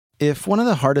If one of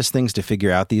the hardest things to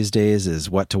figure out these days is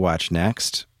what to watch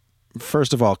next,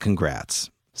 first of all,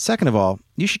 congrats. Second of all,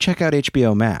 you should check out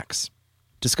HBO Max.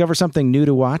 Discover something new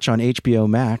to watch on HBO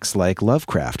Max like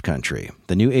Lovecraft Country,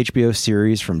 the new HBO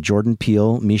series from Jordan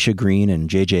Peele, Misha Green, and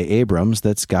J.J. Abrams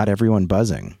that's got everyone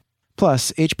buzzing.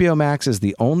 Plus, HBO Max is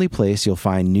the only place you'll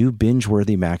find new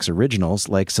binge-worthy Max originals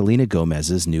like Selena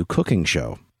Gomez's new cooking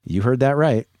show. You heard that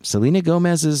right. Selena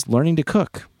Gomez is learning to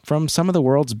cook from some of the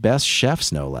world's best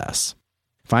chefs, no less.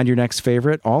 Find your next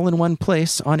favorite all in one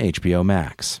place on HBO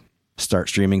Max. Start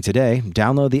streaming today,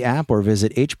 download the app, or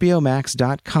visit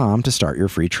hbomax.com to start your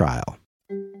free trial.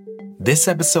 This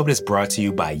episode is brought to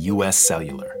you by US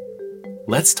Cellular.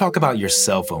 Let's talk about your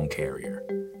cell phone carrier.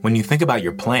 When you think about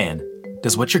your plan,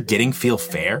 does what you're getting feel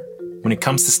fair? When it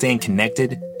comes to staying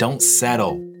connected, don't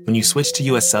settle. When you switch to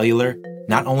US Cellular,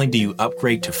 not only do you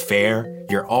upgrade to fair,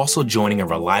 you're also joining a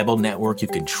reliable network you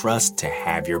can trust to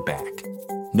have your back.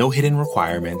 No hidden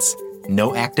requirements,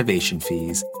 no activation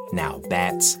fees. Now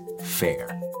that's fair.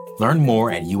 Learn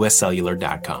more at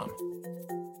uscellular.com.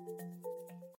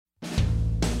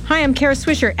 Hi, I'm Kara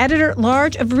Swisher,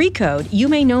 editor-at-large of Recode. You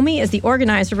may know me as the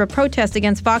organizer of a protest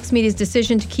against Vox Media's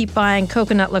decision to keep buying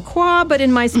coconut LaCroix, but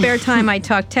in my spare time, I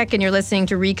talk tech, and you're listening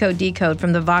to Recode Decode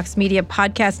from the Vox Media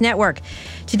Podcast Network.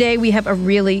 Today, we have a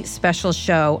really special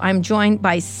show. I'm joined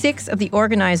by 6 of the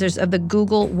organizers of the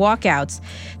Google walkouts.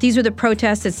 These were the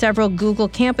protests at several Google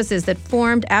campuses that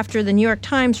formed after the New York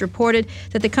Times reported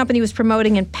that the company was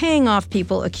promoting and paying off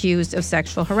people accused of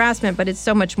sexual harassment, but it's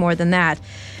so much more than that.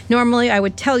 Normally, I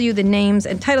would tell you the names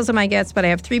and titles of my guests, but I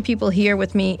have 3 people here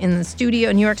with me in the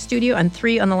studio, New York studio, and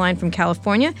 3 on the line from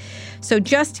California. So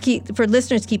just for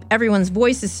listeners to keep everyone's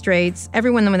voices straight,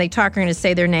 everyone, when they talk, are going to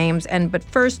say their names. But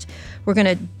first, we're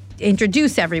going to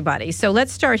introduce everybody. So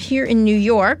let's start here in New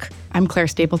York. I'm Claire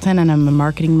Stapleton, and I'm a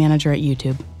marketing manager at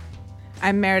YouTube.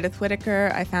 I'm Meredith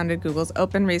Whittaker. I founded Google's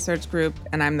Open Research Group,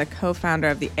 and I'm the co-founder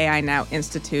of the AI Now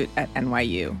Institute at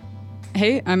NYU.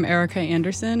 Hey, I'm Erica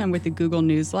Anderson. I'm with the Google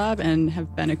News Lab and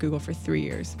have been at Google for 3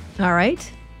 years. All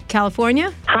right.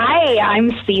 California? Hi,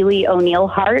 I'm Celie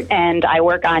O'Neill-Hart, and I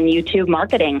work on YouTube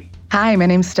marketing. Hi, my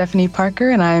name's Stephanie Parker,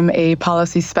 and I'm a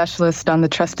policy specialist on the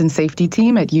trust and safety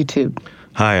team at YouTube.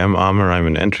 Hi, I'm Amr. I'm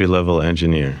an entry-level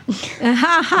engineer. All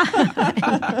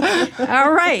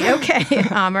right. Okay.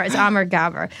 Amr. It's Amr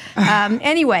Gaber.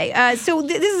 Anyway, so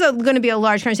this is going to be a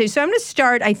large conversation. So I'm going to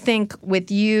start, I think,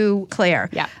 with you, Claire.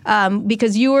 Yeah.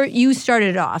 Because you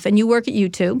started it off, and you work at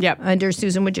YouTube. Yep. Under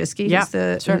Susan Wojcicki,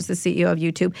 Sure. who's the CEO of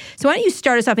YouTube. So why don't you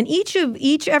start us off? And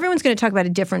everyone's going to talk about a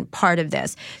different part of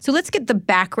this. So let's get the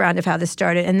background of how this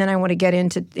started, and then I want to get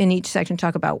into, in each section,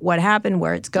 talk about what happened,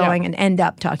 where it's going, and end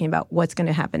up talking about what's going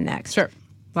to happen next. Sure.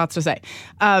 Lots to say.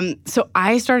 So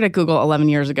I started at Google 11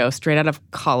 years ago, straight out of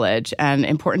college. And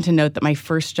important to note that my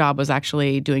first job was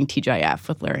actually doing TGIF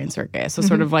with Larry and Sergey. So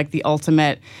sort of like the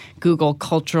ultimate Google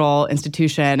cultural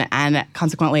institution. And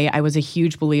consequently, I was a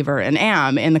huge believer and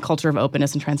am in the culture of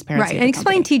openness and transparency. Right. And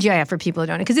explain TGIF for people who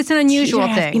don't know, because it's an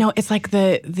unusual thing. You know, it's like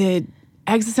the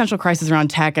existential crisis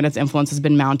around tech and its influence has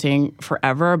been mounting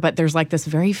forever, but there's like this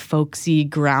very folksy,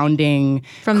 grounding,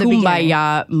 from the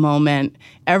kumbaya moment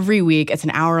every week. It's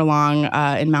an hour long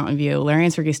in Mountain View. Larry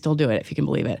and Sergey still do it, if you can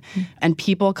believe it. And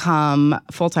people come,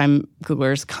 full-time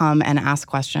Googlers come and ask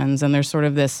questions, and there's sort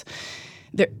of this...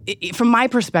 from my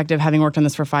perspective, having worked on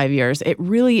this for 5 years, it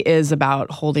really is about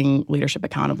holding leadership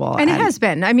accountable. And it has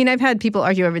been. I mean, I've had people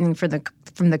argue everything from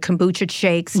the kombucha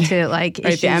shakes to like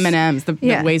right, the M&Ms, the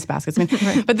waste baskets. I mean,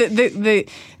 right. But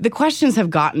the questions have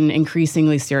gotten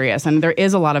increasingly serious, and there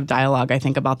is a lot of dialogue, I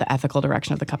think, about the ethical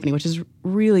direction of the company, which is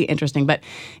really interesting. But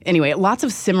anyway, lots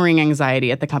of simmering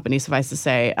anxiety at the company, suffice to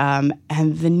say. And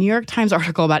the New York Times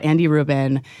article about Andy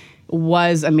Rubin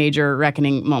was a major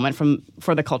reckoning moment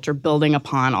for the culture, building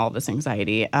upon all this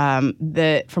anxiety.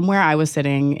 From where I was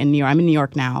sitting in New York, I'm in New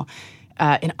York now,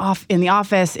 in the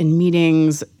office, in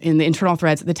meetings, in the internal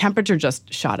threads, the temperature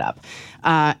just shot up.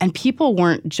 And people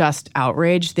weren't just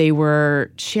outraged, they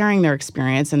were sharing their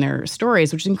experience and their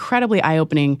stories, which is incredibly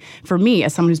eye-opening for me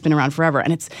as someone who's been around forever.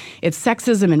 And it's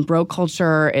sexism and bro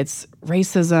culture, it's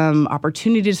racism,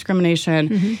 opportunity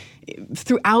discrimination,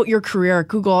 throughout your career at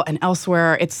Google and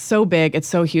elsewhere. It's so big, it's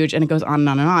so huge, and it goes on and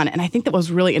on and on. And I think that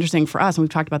was really interesting for us, and we've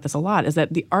talked about this a lot, is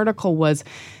that the article was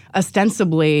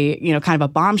ostensibly, kind of a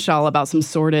bombshell about some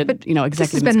sordid, executive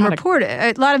this has been reported.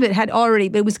 A lot of it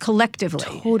it was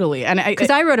collectively. Totally. And because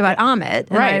I wrote about Amit.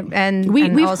 Right. And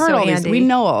we've also heard all Andy. this. We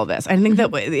know all this. I think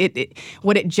that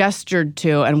what it gestured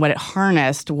to and what it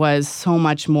harnessed was so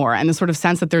much more. And the sort of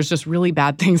sense that there's just really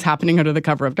bad things happening under the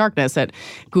cover of darkness at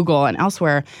Google and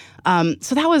elsewhere.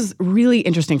 So that was really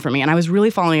interesting for me. And I was really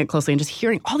following it closely and just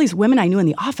hearing all these women I knew in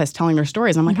the office telling their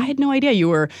stories. I'm like, I had no idea you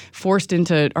were forced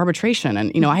into arbitration.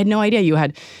 And, I had no idea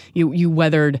you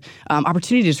weathered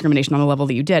opportunity discrimination on the level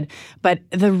that you did. But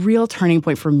the real turning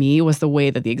point for me was the way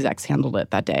that the execs handled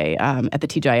it that day at the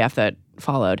TGIF that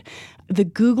followed. The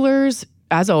Googlers,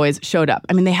 as always, showed up.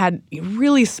 I mean, they had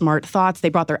really smart thoughts. They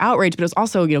brought their outrage, but it was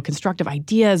also, constructive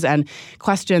ideas and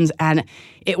questions. And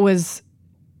it was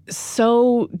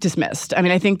so dismissed. I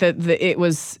mean, I think that it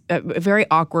was a very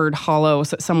awkward, hollow,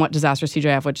 somewhat disastrous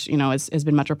TGIF, which, has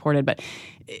been much reported. But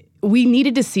we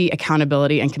needed to see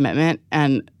accountability and commitment,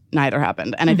 and neither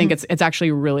happened. And I think it's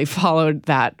actually really followed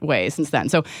that way since then.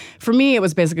 So for me, it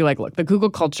was basically like, look, the Google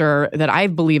culture that I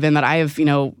believe in, that I have,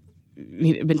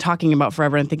 been talking about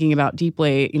forever and thinking about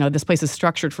deeply, this place is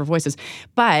structured for voices,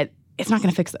 but it's not going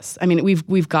to fix this. I mean,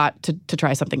 we've got to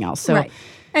try something else. So. Right.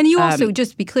 And you also,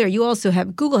 just to be clear,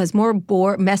 Google has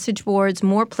more message boards,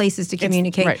 more places to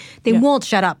communicate. Right. They won't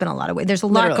shut up in a lot of ways. There's a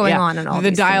lot going on in all these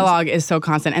things. The dialogue is so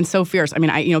constant and so fierce. I mean,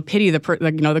 I pity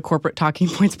the corporate talking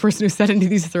points person who set into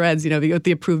these threads,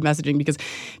 the approved messaging, because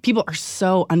people are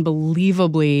so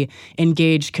unbelievably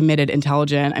engaged, committed,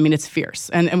 intelligent. I mean, it's fierce.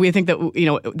 And we think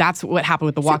that, that's what happened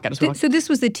with the walkout as well. So this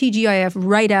was the TGIF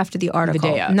right after the article.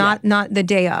 The day of. Not the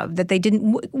day of, that they didn't.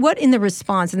 What in the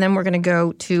response, and then we're going to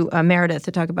go to Meredith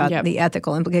to talk about the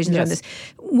ethical implications of this.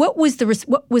 What was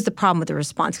the problem with the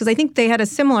response? Because I think they had a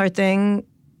similar thing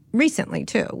recently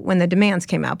too, when the demands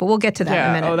came out. But we'll get to that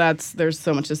in a minute. There's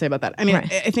so much to say about that. I mean, I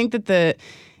think that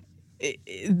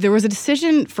there was a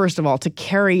decision, first of all, to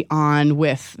carry on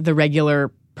with the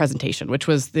regular presentation, which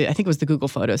was I think it was the Google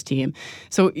Photos team.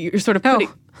 So you're sort of putting...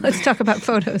 let's talk about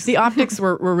photos. The optics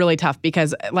were really tough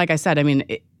because, like I said, I mean,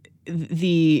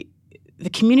 the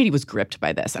community was gripped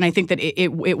by this. And I think that it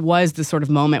was the sort of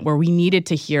moment where we needed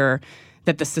to hear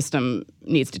that the system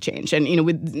needs to change. And,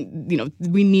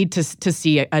 we need to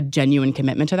see a genuine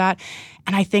commitment to that.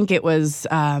 And I think it was,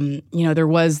 there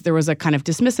was a kind of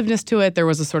dismissiveness to it. There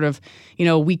was a sort of,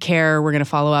 we care, we're going to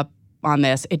follow up on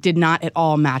this. It did not at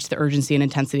all match the urgency and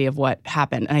intensity of what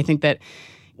happened. And I think that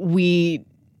we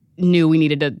knew we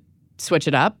needed to switch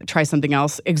it up, try something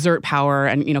else, exert power,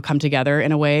 and, come together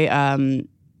in a way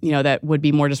that would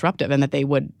be more disruptive and that they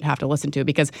would have to listen to,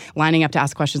 because lining up to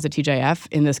ask questions at TGIF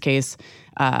in this case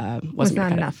wasn't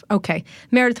not enough. Okay.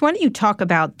 Meredith, why don't you talk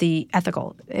about the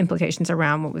ethical implications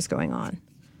around what was going on?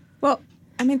 Well,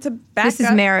 I mean, This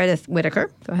is Meredith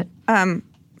Whittaker. Go ahead.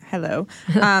 Hello.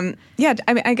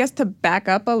 I guess to back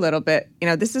up a little bit,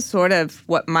 this is sort of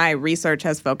what my research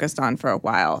has focused on for a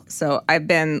while. So I've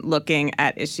been looking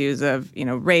at issues of,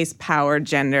 race, power,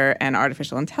 gender, and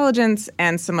artificial intelligence,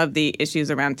 and some of the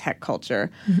issues around tech culture.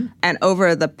 Mm-hmm. And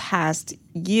over the past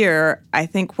year, I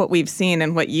think what we've seen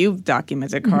and what you've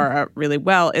documented, Cara, really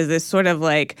well is this sort of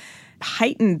like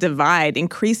heightened divide,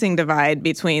 increasing divide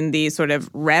between the sort of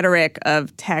rhetoric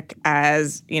of tech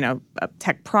as,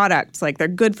 tech products, like they're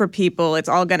good for people, it's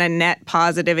all going to net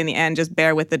positive in the end, just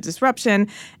bear with the disruption,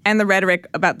 and the rhetoric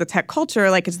about the tech culture,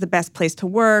 like it's the best place to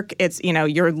work, it's,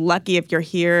 you're lucky if you're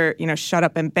here, shut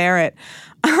up and bear it.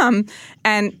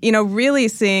 And, really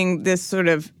seeing this sort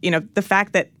of, the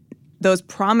fact that those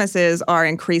promises are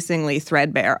increasingly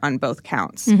threadbare on both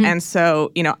counts. Mm-hmm. And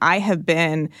so, I have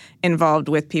been involved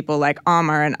with people like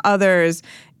Amar and others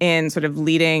in sort of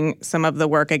leading some of the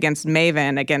work against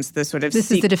Maven, against the sort of...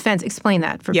 This is the defense. Explain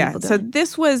that for people. So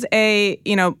this was a,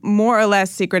 more or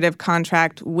less secretive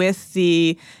contract with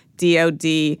the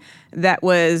DoD that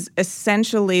was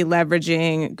essentially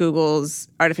leveraging Google's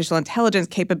artificial intelligence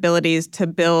capabilities to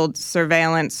build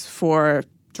surveillance for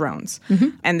drones. Mm-hmm.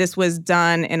 And this was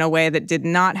done in a way that did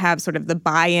not have sort of the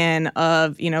buy-in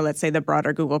of, let's say the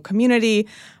broader Google community.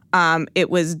 It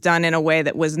was done in a way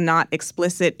that was not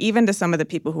explicit, even to some of the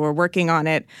people who were working on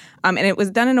it. And it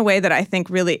was done in a way that I think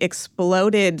really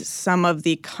exploded some of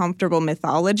the comfortable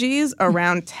mythologies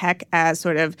around tech as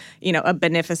sort of, a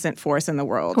beneficent force in the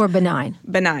world. Or benign.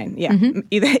 Benign, yeah.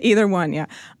 Mm-hmm. Either one, yeah.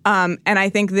 And I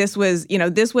think this was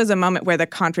a moment where the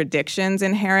contradictions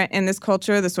inherent in this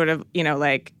culture, the sort of,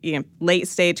 late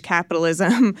stage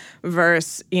capitalism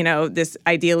versus, this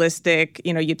idealistic,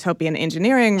 utopian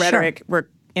engineering rhetoric were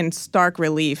in stark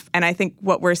relief. And I think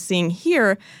what we're seeing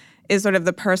here is sort of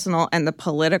the personal and the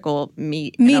political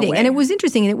meeting. And it was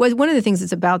interesting. And it was one of the things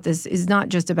that's about this is not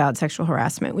just about sexual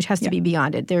harassment, which has to be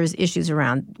beyond it. There's issues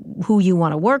around who you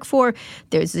want to work for.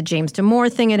 There's the James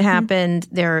Damore thing that happened.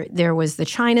 Mm-hmm. There was the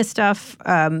China stuff.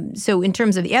 So in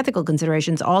terms of the ethical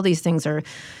considerations, all these things are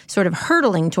sort of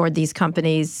hurtling toward these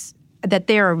companies that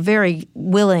they are very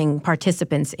willing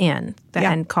participants in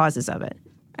and causes of it.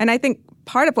 And I think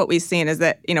part of what we've seen is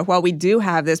that, while we do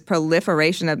have this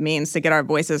proliferation of means to get our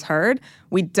voices heard,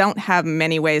 we don't have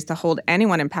many ways to hold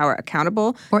anyone in power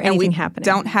accountable. Or anything and we happening.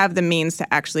 Don't have the means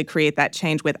to actually create that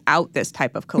change without this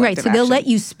type of collective Right, so they'll action. let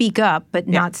you speak up, but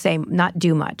not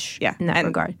do much in that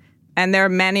regard. And there are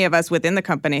many of us within the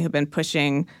company who've been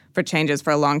pushing for changes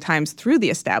for a long time through the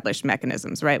established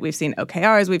mechanisms, right? We've seen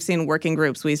OKRs, we've seen working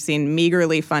groups, we've seen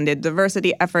meagerly funded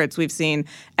diversity efforts, we've seen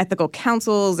ethical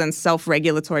councils and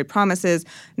self-regulatory promises,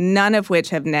 none of which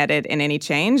have netted in any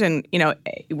change. And,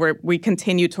 we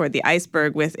continue toward the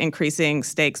iceberg with increasing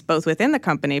stakes both within the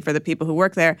company for the people who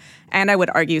work there, and I would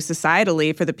argue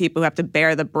societally for the people who have to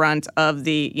bear the brunt of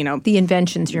the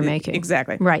inventions you're making.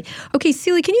 Exactly. Right. Okay,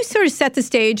 Cecelia, can you sort of set the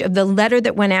stage of the letter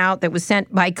that went out that was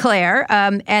sent by Claire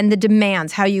and the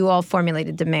demands, how you all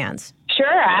formulated demands?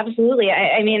 Sure, absolutely.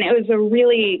 I mean, it was a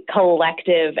really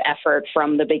collective effort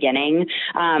from the beginning,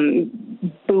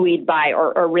 buoyed by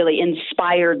or really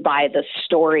inspired by the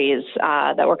stories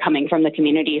that were coming from the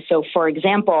community. So, for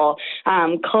example,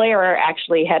 Claire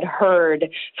actually had heard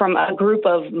from a group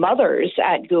of mothers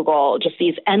at Google just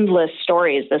these endless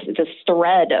stories, this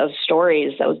thread of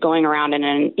stories that was going around in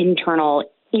an internal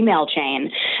email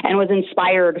chain, and was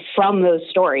inspired from those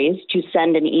stories to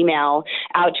send an email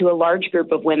out to a large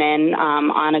group of women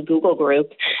on a Google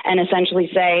group and essentially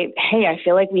say, hey, I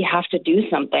feel like we have to do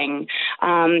something.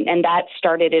 And that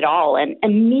started it all. And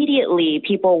immediately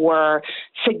people were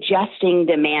suggesting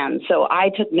demands. So I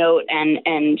took note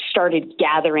and started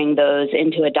gathering those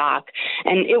into a doc.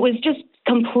 And it was just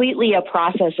completely a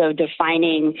process of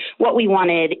defining what we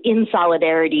wanted in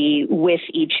solidarity with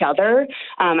each other.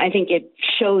 I think it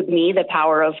showed me the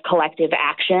power of collective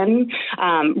action,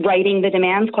 writing the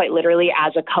demands quite literally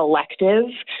as a collective.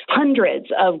 Hundreds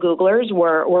of Googlers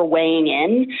were weighing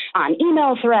in on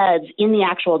email threads, in the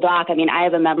actual doc. I mean, I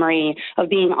have a memory of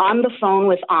being on the phone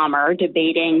with Amr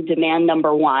debating demand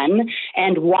number 1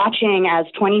 and watching as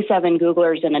 27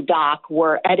 Googlers in a doc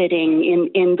were editing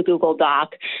in the Google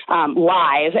Doc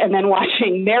live, and then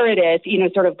watching Meredith,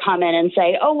 sort of come in and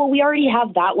say, oh, well, we already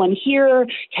have that one here.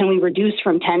 Can we reduce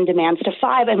from 10 demands to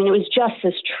 5? I mean, it was just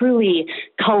this truly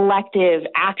collective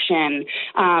action,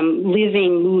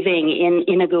 living, moving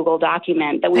in a Google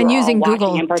document that we were using all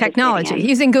Google watching and technology. in.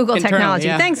 Using Google Internal, technology.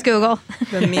 yeah. Thanks, Google.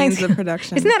 The means of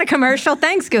production. Isn't that a commercial?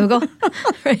 Thanks, Google.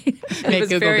 Right. It was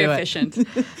Google very do it. efficient.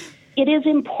 It is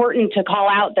important to call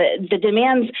out the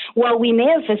demands. While we may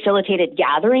have facilitated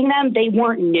gathering them, they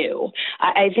weren't new.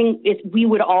 I think we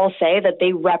would all say that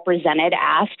they represented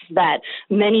asks that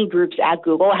many groups at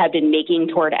Google had been making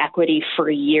toward equity for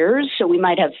years. So we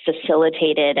might have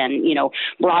facilitated and,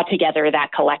 brought together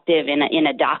that collective in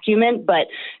a document, but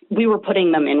we were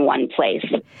putting them in one place.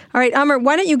 All right, Amr,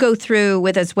 why don't you go through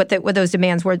with us what those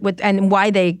demands were and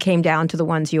why they came down to the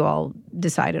ones you all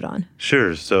decided on?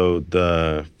 Sure. So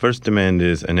the first demand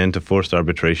is an end to forced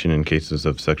arbitration in cases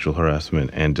of sexual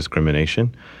harassment and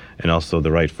discrimination, and also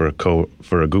the right for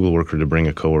a Google worker to bring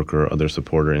a coworker or other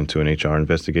supporter into an HR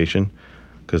investigation,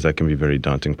 because that can be a very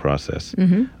daunting process.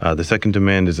 Mm-hmm. The second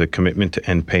demand is a commitment to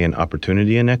end pay and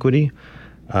opportunity inequity.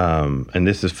 And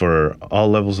this is for all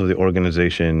levels of the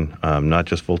organization, not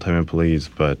just full-time employees,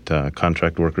 but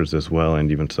contract workers as well,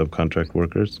 and even subcontract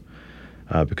workers,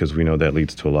 because we know that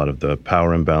leads to a lot of the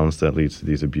power imbalance that leads to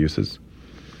these abuses.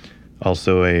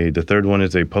 Also, the third one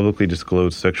is a publicly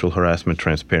disclosed sexual harassment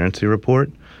transparency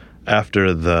report.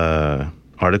 After the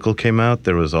article came out,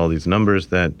 there was all these numbers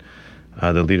that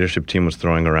the leadership team was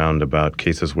throwing around about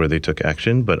cases where they took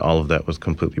action, but all of that was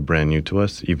completely brand new to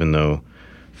us, even though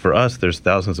for us, there's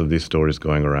thousands of these stories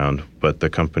going around, but the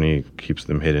company keeps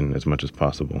them hidden as much as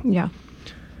possible. Yeah.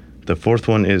 The fourth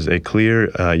one is a clear,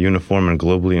 uniform, and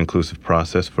globally inclusive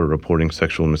process for reporting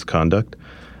sexual misconduct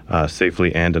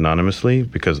safely and anonymously,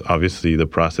 because obviously the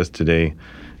process today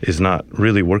is not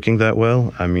really working that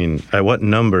well. I mean, at what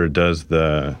number does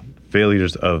the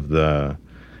failures of the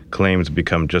claims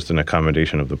become just an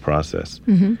accommodation of the process?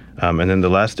 Mm-hmm. And then the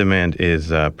last demand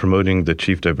is promoting the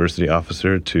chief diversity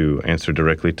officer to answer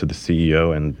directly to the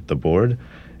CEO and the board.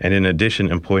 And in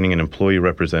addition, appointing an employee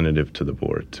representative to the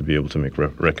board to be able to make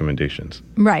recommendations.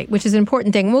 Right, which is an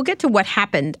important thing. We'll get to what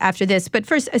happened after this. But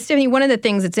first, Stephanie, one of the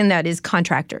things that's in that is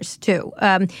contractors, too.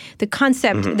 The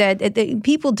concept that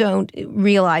people don't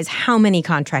realize how many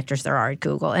contractors there are at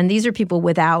Google. And these are people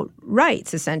without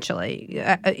rights, essentially.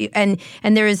 And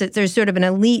there's sort of an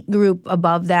elite group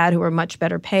above that who are much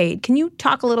better paid. Can you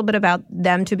talk a little bit about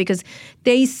them, too? Because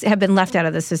they have been left out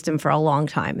of the system for a long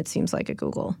time, it seems like, at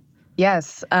Google.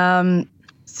 Yes.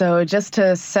 So just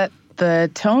to set the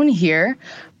tone here,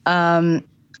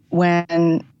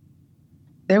 when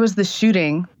there was the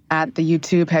shooting at the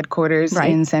YouTube headquarters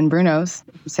in San Bruno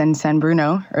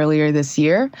earlier this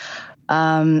year.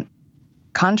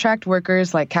 Contract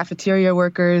workers like cafeteria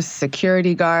workers,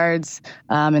 security guards,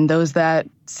 and those that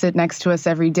sit next to us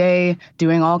every day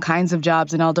doing all kinds of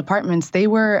jobs in all departments, they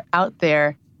were out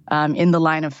there in the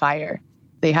line of fire.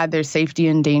 They had their safety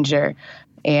in danger.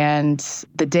 And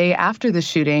the day after the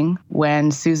shooting, when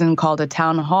Susan called a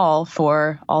town hall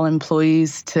for all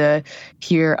employees to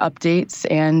hear updates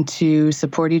and to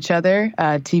support each other,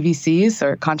 TVCs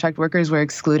or contract workers were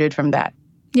excluded from that.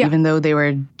 Yeah. Even though they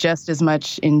were just as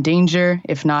much in danger,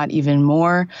 if not even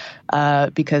more,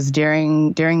 because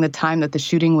during the time that the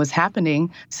shooting was happening,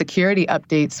 security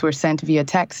updates were sent via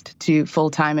text to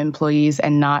full-time employees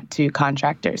and not to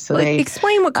contractors. So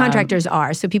explain what contractors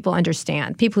are so people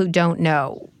understand, people who don't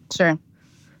know. Sure.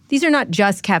 These are not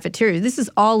just cafeterias. This is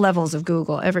all levels of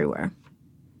Google everywhere.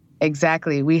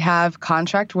 Exactly. We have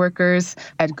contract workers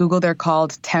at Google. They're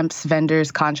called temps,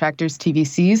 vendors, contractors,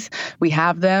 TVCs. We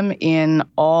have them in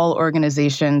all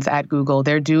organizations at Google.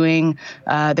 They're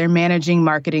managing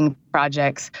marketing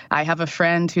projects. I have a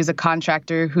friend who's a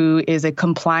contractor who is a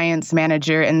compliance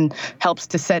manager and helps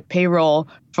to set payroll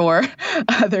for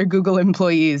other Google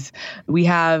employees. We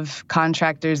have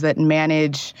contractors that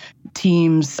manage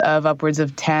teams of upwards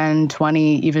of 10,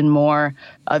 20, even more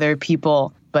other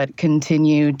people, but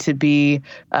continue to be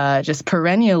just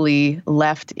perennially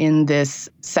left in this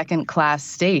second-class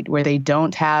state where they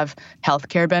don't have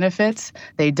healthcare benefits.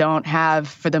 They don't have,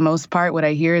 for the most part, what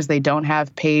I hear is they don't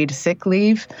have paid sick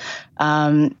leave,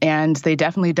 and they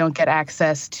definitely don't get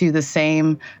access to the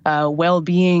same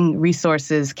well-being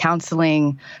resources,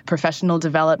 counseling, professional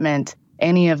development,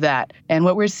 any of that. And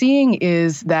what we're seeing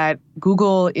is that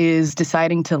Google is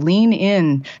deciding to lean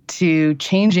in to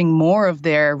changing more of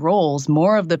their roles,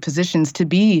 more of the positions to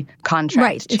be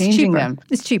contracts, changing them.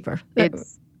 It's cheaper.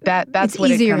 That's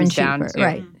what it comes down to.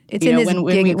 Right. It's in this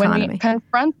gig economy. When we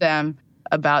confront them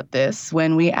about this,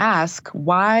 when we ask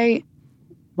why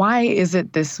is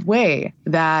it this way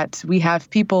that we have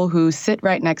people who sit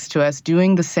right next to us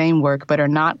doing the same work but are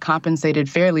not compensated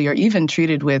fairly or even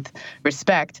treated with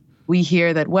respect, we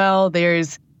hear that, well,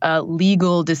 there's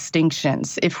legal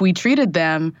distinctions. If we treated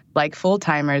them like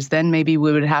full-timers, then maybe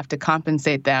we would have to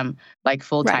compensate them like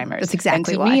full-timers. Right. That's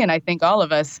exactly why. And to me, and I think all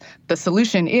of us, the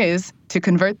solution is to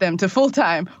convert them to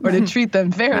full-time or to treat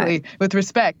them fairly with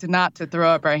respect, not to throw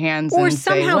up our hands or and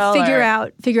somehow say, well,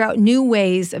 figure out new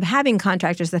ways of having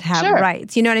contractors that have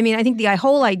rights. You know what I mean? I think the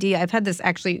whole idea, I've had this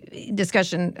actually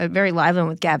discussion, a very live one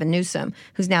with Gavin Newsom,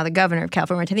 who's now the governor of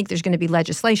California. I think there's going to be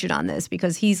legislation on this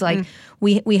because he's like,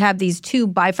 we have these two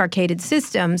bifurcated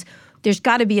systems. There's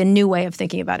got to be a new way of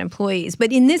thinking about employees.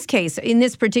 But in this case, in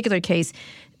this particular case,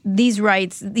 these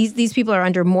rights, these people are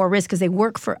under more risk because they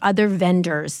work for other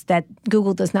vendors that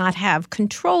Google does not have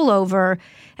control over.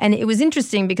 And it was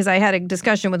interesting because I had a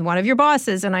discussion with one of your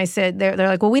bosses and I said, they're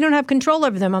like, well, we don't have control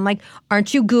over them. I'm like,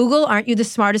 aren't you Google? Aren't you the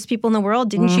smartest people in the world?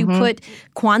 Didn't you put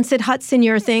Quonset huts in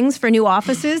your things for new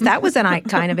offices? That was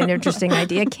kind of an interesting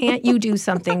idea. Can't you do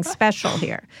something special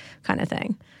here kind of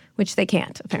thing? Which they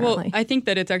can't, apparently. Well, I think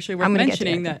that it's actually worth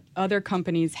mentioning that other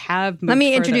companies have moved Let me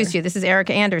further. Introduce you. This is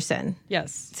Erica Anderson.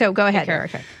 Yes. So go ahead,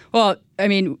 Erica. Well, I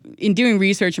mean, in doing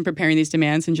research and preparing these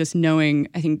demands and just knowing,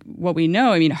 I think, what we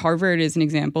know, I mean, Harvard is an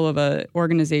example of an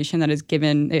organization that has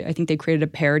given, I think they created a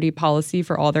parity policy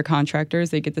for all their contractors.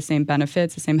 They get the same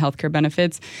benefits, the same healthcare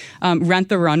benefits. Rent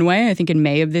the Runway, I think in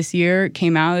May of this year,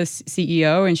 came out as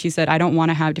CEO and she said, I don't want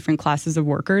to have different classes of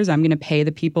workers. I'm going to pay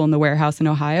the people in the warehouse in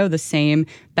Ohio the same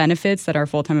benefits that our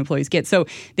full-time employees get. So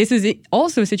this is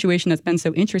also a situation that's been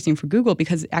so interesting for Google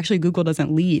because actually Google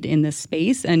doesn't lead in this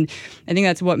space. And I think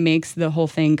that's what makes the whole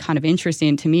thing kind of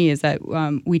interesting to me is that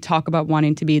we talk about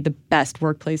wanting to be the best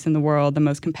workplace in the world, the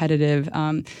most competitive,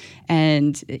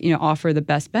 and offer the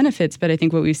best benefits. But I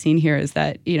think what we've seen here is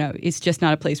that it's just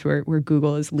not a place where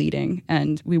Google is leading,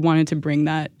 and we wanted to bring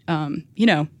that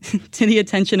to the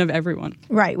attention of everyone.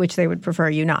 Right, which they would prefer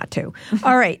you not to.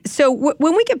 All right. So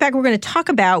when we get back, we're going to talk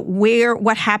about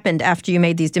what happened after you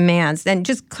made these demands. And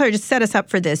Claire, just set us up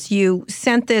for this. You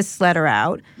sent this letter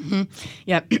out. Mm-hmm.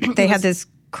 Yep. They had this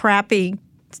crappy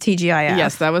TGIF.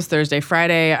 Yes, that was Thursday.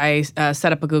 Friday, I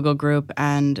set up a Google group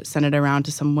and sent it around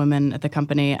to some women at the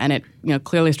company, and it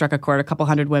clearly struck a chord. A couple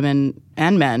hundred women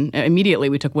and men. Immediately,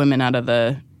 we took women out of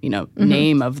the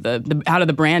name of the out of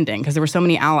the branding because there were so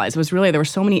many allies. There were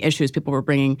so many issues people were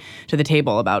bringing to the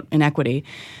table about inequity,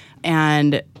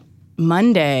 and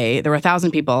Monday there were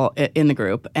 1,000 people in the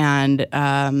group, and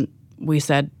we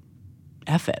said,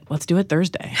 F it. Let's do it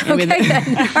Thursday. Okay,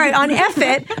 then. All right, on F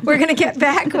it, we're going to get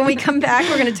back. When we come back,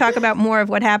 we're going to talk about more of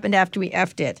what happened after we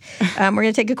F'd it. We're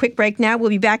going to take a quick break now. We'll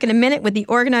be back in a minute with the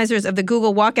organizers of the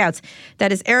Google walkouts.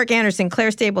 That is Eric Anderson,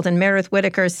 Claire Stapleton, Meredith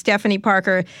Whittaker, Stephanie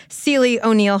Parker, Celie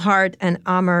O'Neill Hart, and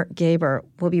Amar Gaber.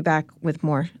 We'll be back with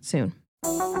more soon.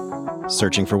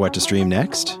 Searching for what to stream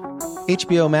next?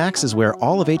 HBO Max is where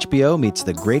all of HBO meets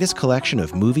the greatest collection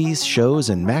of movies, shows,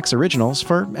 and Max originals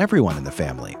for everyone in the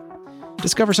family.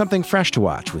 Discover something fresh to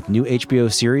watch with new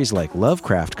HBO series like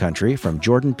Lovecraft Country from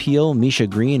Jordan Peele, Misha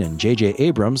Green, and J.J.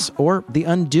 Abrams, or The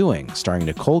Undoing, starring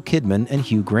Nicole Kidman and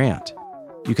Hugh Grant.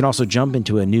 You can also jump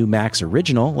into a new Max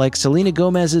original like Selena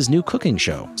Gomez's new cooking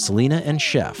show, Selena and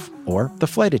Chef, or The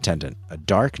Flight Attendant, a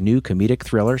dark new comedic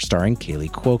thriller starring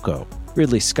Kaylee Cuoco.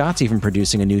 Ridley Scott's even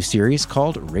producing a new series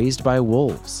called Raised by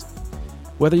Wolves.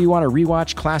 Whether you want to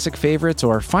rewatch classic favorites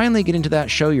or finally get into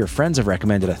that show your friends have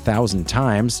recommended 1,000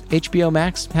 times, HBO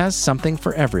Max has something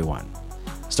for everyone.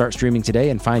 Start streaming today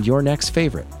and find your next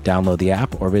favorite. Download the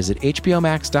app or visit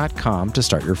hbomax.com to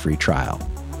start your free trial.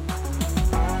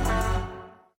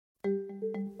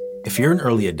 If you're an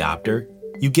early adopter,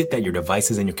 you get that your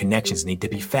devices and your connections need to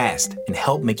be fast and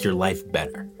help make your life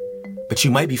better. But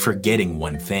you might be forgetting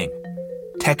one thing.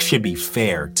 Tech should be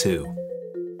fair, too.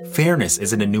 Fairness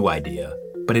isn't a new idea,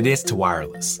 but it is to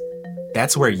wireless.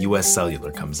 That's where US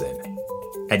Cellular comes in.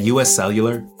 At US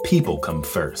Cellular, people come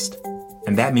first.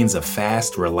 And that means a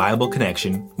fast, reliable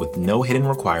connection with no hidden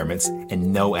requirements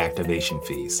and no activation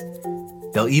fees.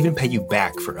 They'll even pay you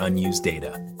back for unused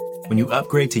data. When you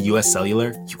upgrade to US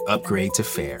Cellular, you upgrade to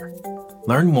fair.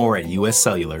 Learn more at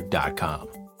uscellular.com.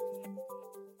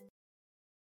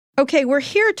 Okay, we're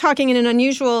here talking in an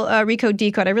unusual Recode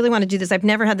Decode. I really want to do this. I've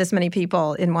never had this many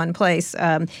people in one place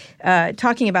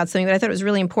talking about something, but I thought it was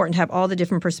really important to have all the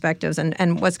different perspectives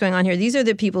and what's going on here. These are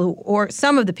the people who, or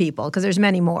some of the people, because there's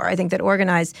many more, I think, that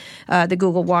organize the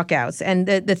Google walkouts and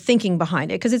the thinking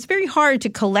behind it. Because it's very hard to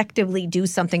collectively do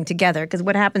something together, because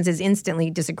what happens is instantly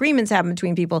disagreements happen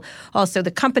between people. Also, the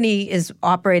company is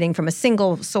operating from a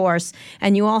single source,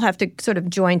 and you all have to sort of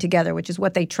join together, which is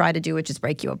what they try to do, which is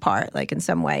break you apart, like in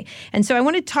some way. And so I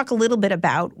want to talk a little bit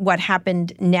about what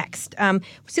happened next.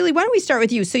 Celia, why don't we start with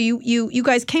you? So you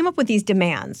guys came up with these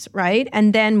demands, right?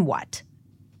 And then what?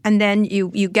 And then you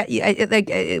get like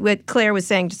what Claire was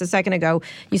saying just a second ago.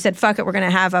 You said, "Fuck it, we're going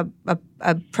to have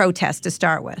a protest to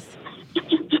start with."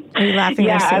 Are you laughing?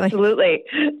 Yeah, absolutely.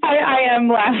 I am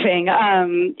laughing.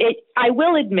 I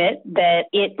will admit that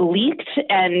it leaked,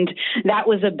 and that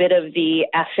was a bit of the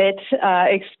effort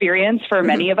experience for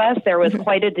many of us. There was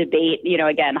quite a debate,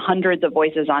 again, hundreds of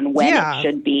voices on when it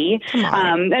should be.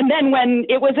 And then when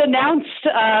it was announced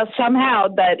somehow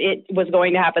that it was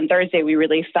going to happen Thursday, we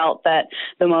really felt that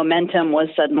the momentum was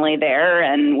suddenly there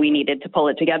and we needed to pull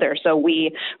it together. So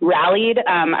we rallied.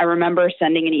 I remember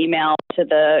sending an email to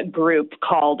the group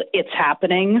called It's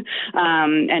Happening,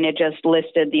 and it just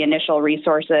listed the initial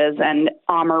resources, and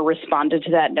Amar responded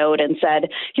to that note and said,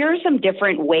 here are some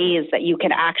different ways that you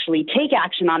can actually take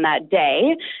action on that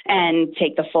day and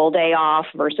take the full day off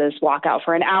versus walk out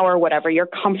for an hour, whatever you're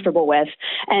comfortable with.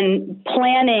 And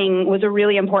planning was a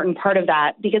really important part of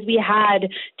that, because we had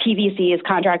TVCs,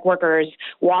 contract workers,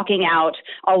 walking out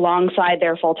alongside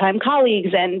their full-time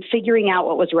colleagues, and figuring out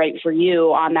what was right for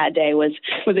you on that day was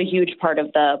a huge part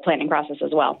of the planning process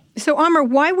as well. So, Amar,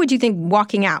 why would you think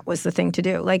walking out was the thing to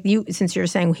do? Like, since you're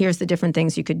saying here's the different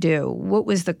things you could do, what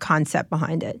was the concept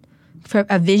behind it? For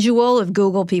a visual of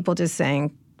Google people just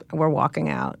saying, we're walking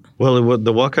out. Well,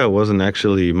 the walkout wasn't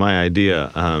actually my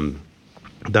idea.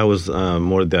 That was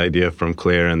more the idea from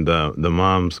Claire and the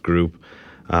moms group.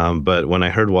 But when I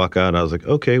heard walkout, I was like,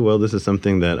 okay, well, this is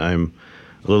something that I'm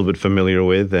a little bit familiar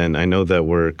with, and I know that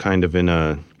we're kind of in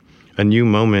a new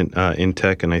moment in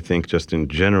tech, and I think just in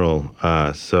general.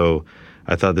 So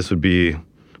I thought this would be,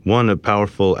 one, a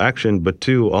powerful action, but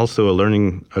two, also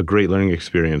a great learning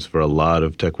experience for a lot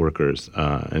of tech workers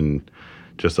and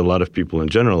just a lot of people in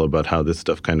general about how this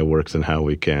stuff kind of works and how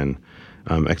we can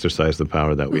exercise the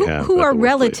power that we have. Who are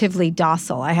relatively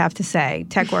docile, I have to say,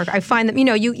 tech work. I find that,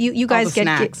 you guys get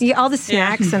all the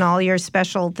snacks and all your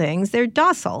special things. They're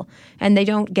docile, and they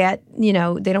don't get, they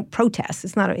don't protest.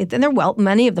 It's not, and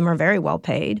many of them are very well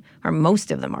paid, or most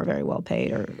of them are very well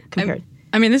paid, or compared.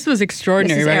 I mean, this was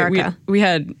extraordinary, right? Erica.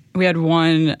 We had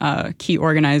one key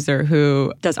organizer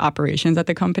who does operations at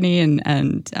the company,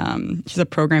 and she's a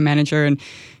program manager, and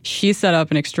she set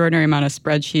up an extraordinary amount of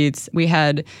spreadsheets.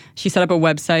 She set up a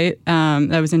website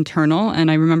that was internal, and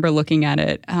I remember looking at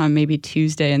it maybe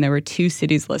Tuesday, and there were 2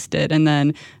 cities listed. And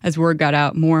then as word got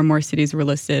out, more and more cities were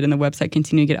listed, and the website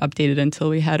continued to get updated until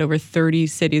we had over 30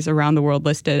 cities around the world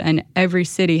listed. And every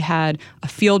city had a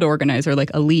field organizer,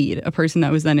 like a lead, a person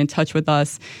that was then in touch with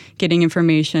us, getting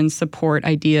information, support,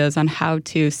 ideas on how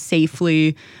to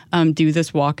safely do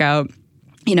this walkout.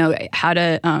 How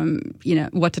to,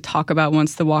 what to talk about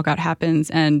once the walkout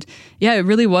happens. And yeah, it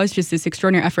really was just this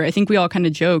extraordinary effort. I think we all kind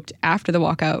of joked after the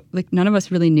walkout, like none of us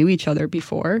really knew each other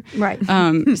before. Right.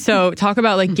 So talk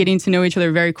about like getting to know each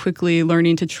other very quickly,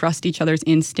 learning to trust each other's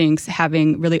instincts,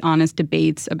 having really honest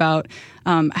debates about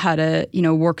how to,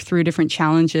 work through different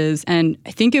challenges. And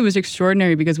I think it was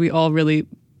extraordinary because we all really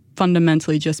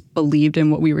fundamentally just believed in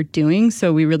what we were doing.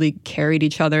 So we really carried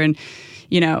each other. And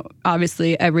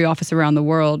obviously every office around the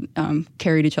world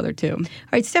carried each other too. All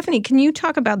right, Stephanie, can you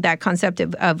talk about that concept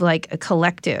of like a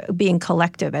collective, being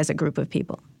collective as a group of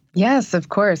people? Yes, of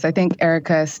course. I think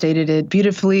Erica stated it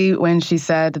beautifully when she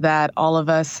said that all of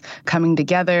us coming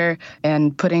together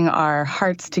and putting our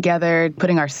hearts together,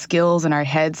 putting our skills and our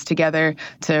heads together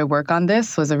to work on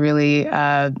this was a really,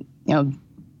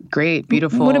 great,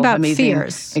 beautiful, what about amazing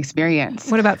fears? Experience.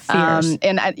 What about fears?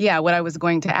 What I was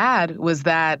going to add was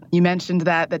that you mentioned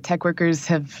that the tech workers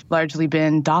have largely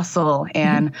been docile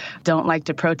and don't like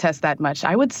to protest that much.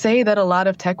 I would say that a lot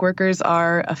of tech workers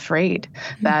are afraid,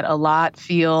 that a lot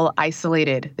feel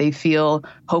isolated. They feel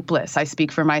hopeless. I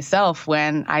speak for myself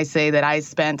when I say that I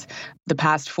spent the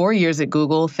past 4 years at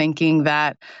Google thinking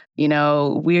that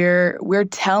we're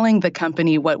telling the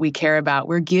company what we care about.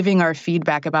 We're giving our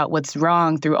feedback about what's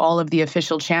wrong through all of the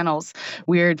official channels.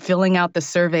 We're filling out the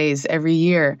surveys every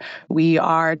year. We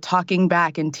are talking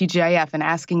back in TGIF and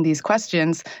asking these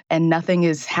questions, and nothing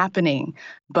is happening.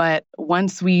 But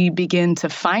once we begin to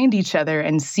find each other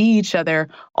and see each other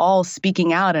all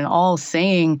speaking out and all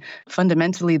saying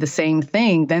fundamentally the same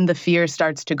thing, then the fear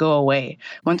starts to go away.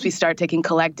 Once we start taking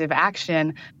collective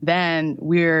action, then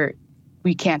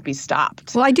we can't be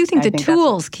stopped. Well, I do think the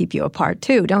tools keep you apart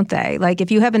too, don't they? Like if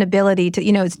you have an ability to,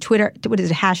 it's Twitter, what is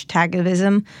it,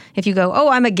 hashtagivism? If you go,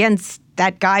 I'm against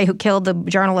that guy who killed the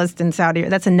journalist in Saudi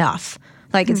Arabia, that's enough.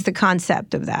 Like it's the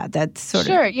concept of that. That's sort of...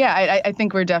 Sure, yeah. I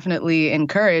think we're definitely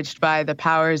encouraged by the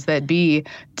powers that be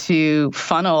to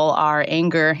funnel our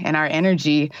anger and our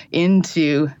energy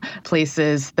into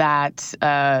places that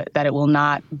it will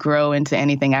not grow into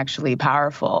anything actually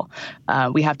powerful.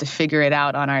 We have to figure it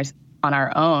out on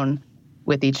our own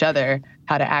with each other,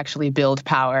 how to actually build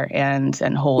power and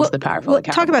hold the powerful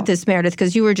accountable. Talk about this, Meredith,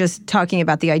 because you were just talking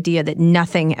about the idea that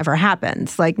nothing ever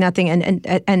happens, like nothing. And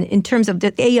in terms of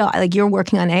the AI, like you're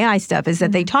working on AI stuff, is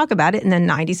that they talk about it, and then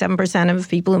 97% of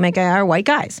people who make AI are white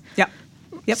guys. Yep.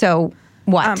 So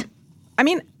what?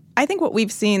 I think what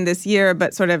we've seen this year,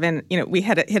 but sort of we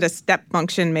hit a step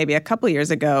function maybe a couple years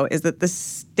ago, is that the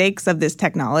stakes of this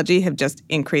technology have just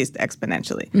increased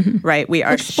exponentially, right? We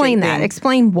are Explain that.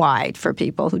 Explain why for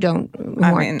people who don't.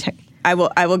 I will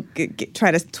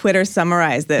try to Twitter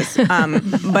summarize this,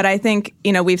 but I think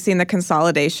we've seen the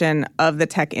consolidation of the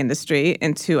tech industry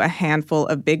into a handful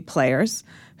of big players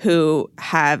who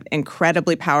have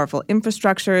incredibly powerful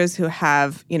infrastructures, who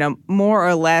have more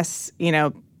or less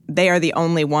they are the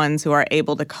only ones who are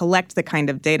able to collect the kind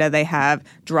of data they have,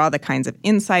 draw the kinds of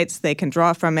insights they can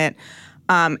draw from it.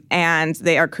 And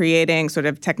they are creating sort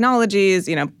of technologies,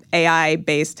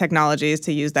 AI-based technologies,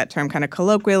 to use that term kind of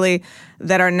colloquially,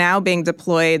 that are now being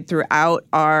deployed throughout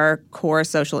our core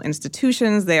social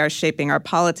institutions. They are shaping our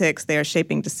politics. They are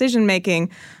shaping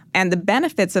decision-making. And the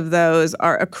benefits of those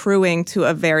are accruing to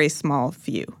a very small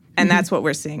few. And that's what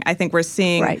we're seeing. I think we're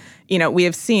seeing, we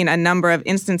have seen a number of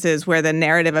instances where the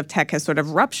narrative of tech has sort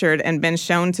of ruptured and been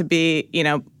shown to be,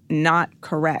 not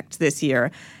correct this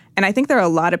year. And I think there are a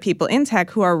lot of people in tech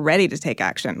who are ready to take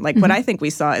action. Like what I think we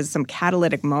saw is some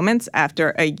catalytic moments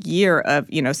after a year of,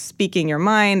 speaking your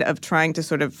mind, of trying to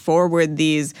sort of forward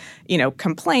these,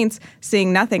 complaints,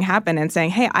 seeing nothing happen and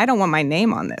saying, hey, I don't want my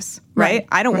name on this, right?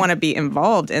 I don't want to be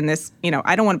involved in this,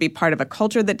 I don't want to be part of a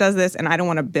culture that does this, and I don't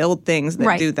want to build things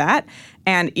that do that.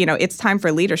 And, it's time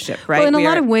for leadership, right? Well, in a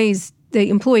lot of ways, the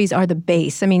employees are the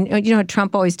base. I mean,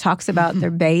 Trump always talks about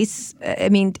their base. I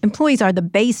mean, employees are the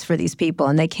base for these people,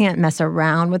 and they can't mess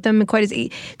around with them quite as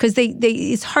because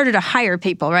it's harder to hire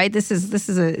people, right? This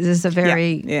is a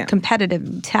very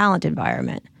competitive talent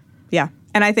environment. Yeah.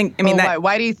 And I think,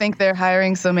 why do you think they're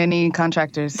hiring so many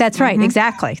contractors? That's right.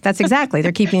 Exactly. That's exactly.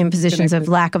 They're keeping in positions of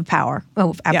lack of power.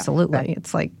 Oh, absolutely. Yeah.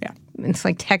 It's like, it's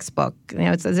like textbook.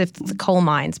 It's as if the coal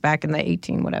mines back in the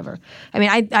 18 whatever. I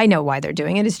mean, I know why they're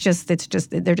doing it. It's just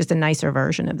they're just a nicer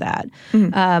version of that.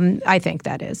 I think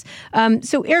that is.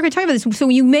 So Erica, talk about this. So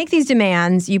you make these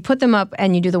demands, you put them up,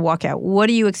 and you do the walkout. What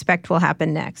do you expect will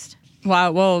happen next?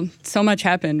 Wow. Well, so much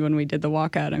happened when we did the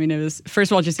walkout. I mean, it was,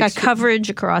 first of all, just got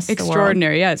coverage across the world.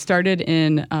 Extraordinary. Yeah. It started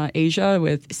in Asia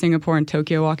with Singapore and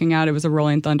Tokyo walking out. It was a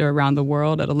rolling thunder around the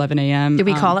world at 11 a.m. Did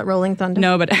we call it rolling thunder?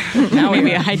 No, but now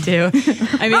maybe I do.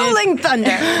 I mean, rolling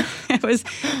thunder. It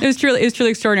was truly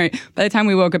extraordinary. By the time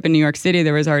we woke up in New York City,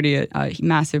 there was already a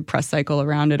massive press cycle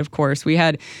around it. Of course, we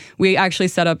actually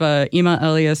set up a email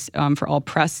alias for all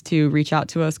press to reach out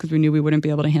to us because we knew we wouldn't be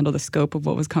able to handle the scope of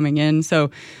what was coming in. So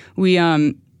we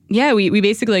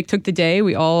basically took the day.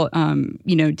 We all,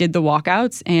 did the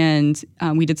walkouts, and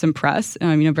we did some press,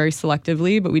 very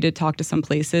selectively, but we did talk to some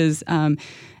places.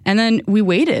 And then we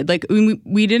waited.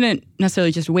 We didn't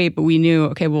necessarily just wait, but we knew,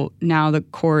 okay, well, now the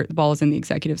ball is in the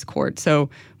executive's court. So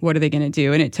what are they going to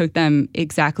do? And it took them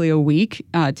exactly a week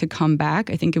to come back.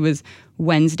 I think it was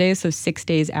Wednesday, so 6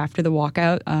 days after the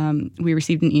walkout, we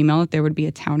received an email that there would be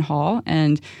a town hall,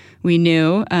 and we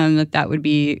knew that would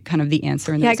be kind of the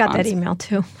answer in the response. I got that email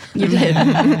too. You did.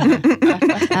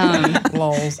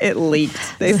 Lols. It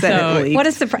leaked. They said it leaked. What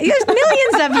a surprise. There's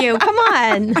millions of you. Come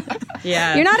on.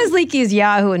 Yeah. You're not as leaky as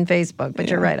Yahoo and Facebook, but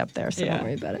you're right up there, so don't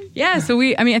worry about it. Yeah, so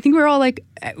I think we were all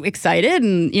excited.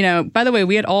 And, by the way,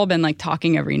 we had all been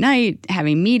talking every night,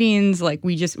 having meetings.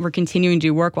 We're continuing to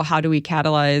do work. Well, how do we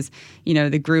catalyze,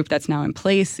 the group that's now in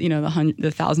place,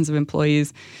 the thousands of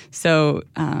employees. So,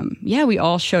 we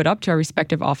all showed up to our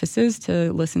respective offices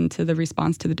to listen to the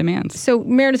response to the demands. So,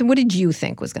 Meredith, what did you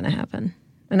think was going to happen?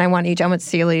 And I want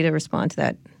Cecelia to respond to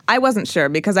that. I wasn't sure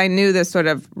because I knew this sort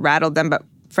of rattled them, but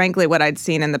frankly, what I'd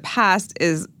seen in the past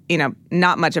is,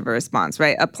 not much of a response,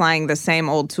 right? Applying the same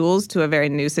old tools to a very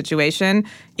new situation,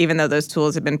 even though those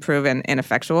tools have been proven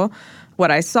ineffectual.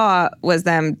 What I saw was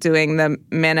them doing the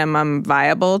minimum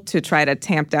viable to try to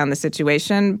tamp down the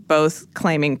situation, both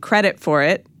claiming credit for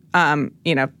it.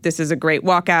 This is a great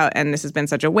walkout, and this has been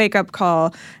such a wake-up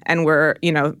call, and we're,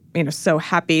 so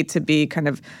happy to be kind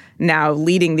of now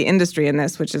leading the industry in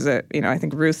this, which is I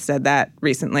think Ruth said that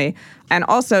recently, and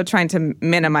also trying to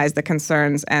minimize the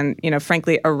concerns and,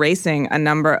 frankly, erasing a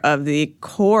number of the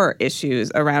core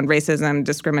issues around racism,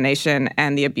 discrimination,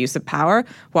 and the abuse of power,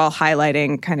 while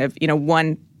highlighting kind of,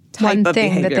 one type of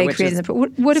behavior, that they which created. Is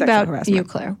what about harassment. you,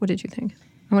 Claire? What did you think?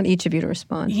 I want each of you to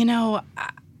respond.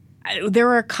 There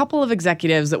were a couple of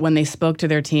executives that when they spoke to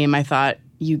their team, I thought,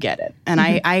 you get it. And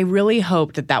I really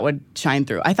hoped that would shine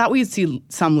through. I thought we'd see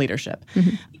some leadership.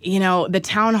 The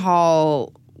town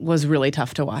hall was really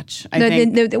tough to watch.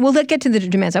 Well, let's get to the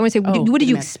demands. I want to say, what did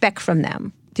you expect from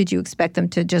them? Did you expect them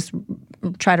to just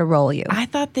try to roll you? I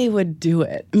thought they would do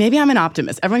it. Maybe I'm an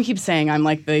optimist. Everyone keeps saying I'm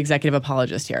like the executive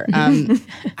apologist here.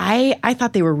 I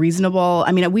thought they were reasonable.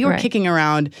 I mean, we were kicking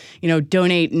around,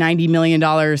 donate $90 million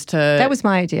to... That was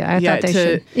my idea. I thought they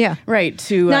should. Yeah. Right.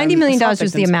 To $90 million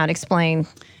was the amount. Explain.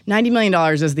 $90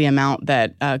 million is the amount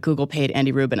that Google paid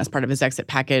Andy Rubin as part of his exit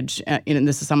package. And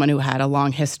this is someone who had a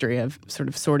long history of sort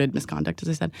of sordid misconduct, as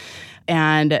I said.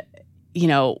 And,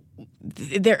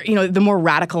 the more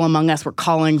radical among us were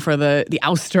calling for the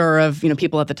ouster of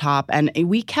people at the top, and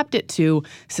we kept it to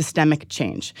systemic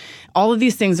change. All of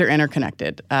these things are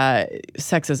interconnected: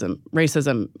 sexism,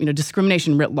 racism,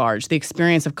 discrimination writ large, the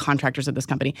experience of contractors at this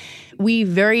company. We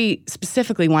very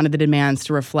specifically wanted the demands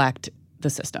to reflect the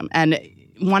system, and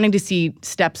wanting to see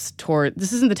steps toward,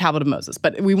 this isn't the Tablet of Moses,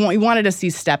 but we wanted to see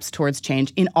steps towards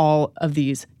change in all of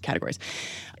these categories.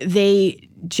 They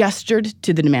gestured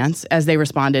to the demands as they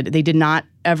responded. They did not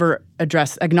ever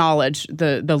acknowledge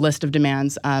the list of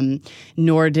demands,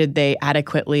 nor did they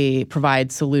adequately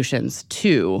provide solutions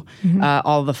to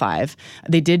all of the five.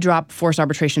 They did drop forced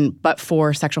arbitration, but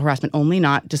for sexual harassment only,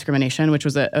 not discrimination, which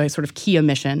was a sort of key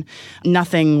omission.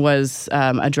 Nothing was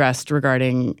addressed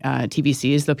regarding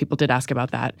TVCs, though people did ask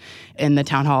about that in the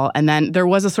town hall. And then there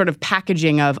was a sort of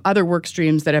packaging of other work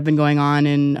streams that have been going on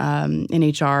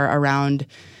in HR around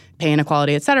pay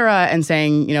inequality, et cetera, and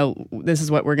saying, this is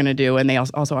what we're going to do. And they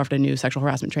also offered a new sexual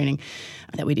harassment training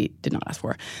that we did not ask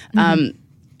for. And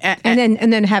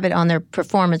then have it on their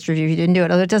performance review if you didn't do it.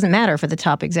 Although it doesn't matter for the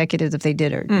top executives if they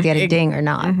did or get a ding or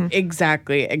not.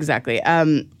 Exactly.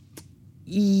 I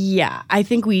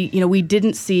think we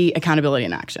didn't see accountability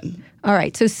in action. All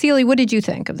right. So, Cecelia, what did you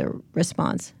think of the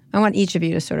response? I want each of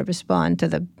you to sort of respond to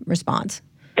the response.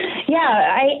 Yeah,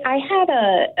 I had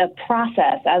a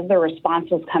process as the response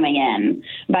was coming in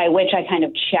by which I kind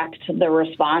of checked the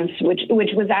response, which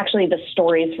was actually the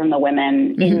stories from the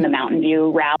women in the Mountain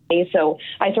View rally. So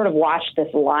I sort of watched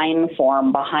this line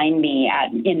form behind me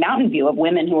in Mountain View of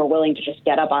women who were willing to just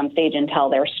get up on stage and tell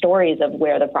their stories of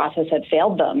where the process had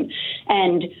failed them.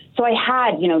 And so I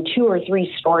had, 2 or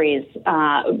 3 stories.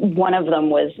 One of them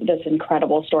was this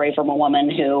incredible story from a woman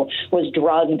who was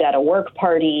drugged at a work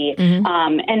party.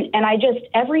 And I just,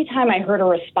 every time I heard a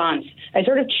response, I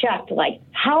sort of checked,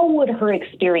 how would her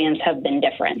experience have been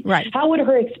different? Right. How would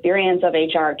her experience of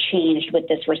HR changed with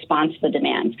this response to the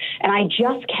demands? And I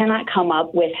just cannot come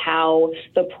up with how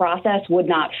the process would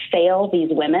not fail these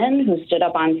women who stood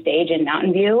up on stage in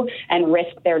Mountain View and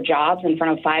risked their jobs in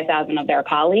front of 5,000 of their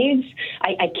colleagues.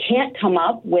 I can't come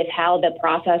up with how the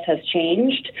process has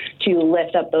changed to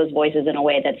lift up those voices in a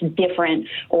way that's different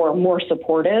or more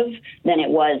supportive than it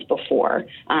was before.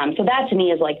 So that to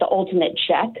me is the ultimate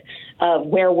check of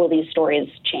where will these stories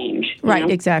change. Right,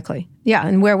 exactly. Yeah,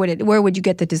 and where would you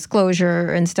get the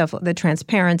disclosure and stuff, the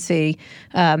transparency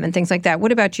and things like that?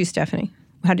 What about you, Stephanie?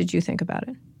 How did you think about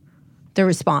it? The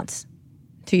response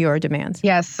to your demands?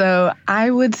 Yeah, so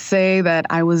I would say that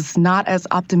I was not as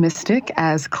optimistic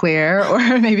as Claire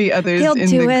or maybe others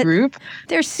in the group.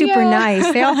 They're super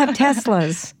nice. They all have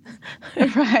Teslas.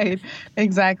 Right,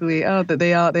 exactly. Oh, that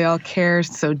they all care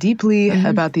so deeply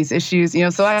about these issues.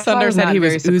 So I Sunder said he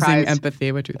was oozing surprised.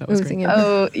 empathy, which we thought was great.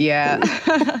 Oh, yeah.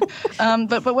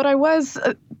 But what I was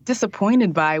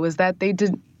disappointed by was that they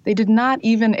did not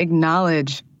even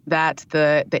acknowledge that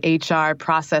the HR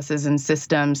processes and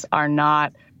systems are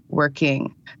not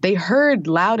working. They heard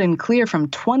loud and clear from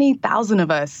 20,000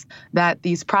 of us that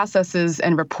these processes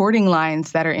and reporting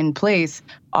lines that are in place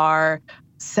are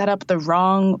set up the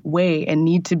wrong way and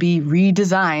need to be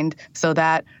redesigned so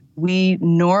that we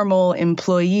normal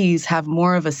employees have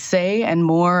more of a say and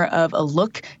more of a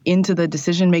look into the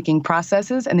decision-making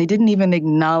processes. And they didn't even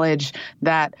acknowledge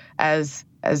that as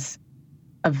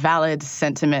a valid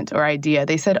sentiment or idea.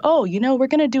 They said, we're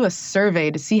going to do a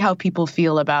survey to see how people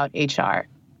feel about HR.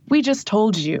 We just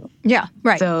told you. Yeah,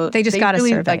 right. So they just got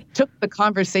really, a survey. Took the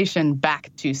conversation back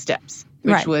 2 steps,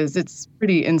 which it's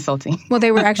pretty insulting. Well,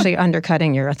 they were actually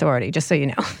undercutting your authorority, just so you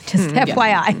know. Just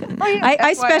FYI.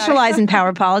 I specialize in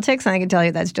power politics, and I can tell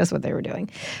you that's just what they were doing.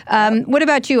 What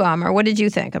about you, Amr? What did you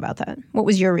think about that? What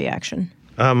was your reaction?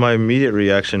 My immediate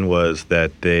reaction was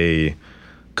that they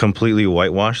completely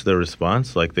whitewashed their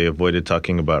response. They avoided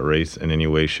talking about race in any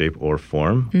way, shape, or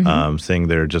form, saying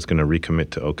they're just going to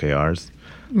recommit to OKRs.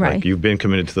 Right. You've been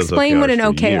committed to those OKRs. Explain what an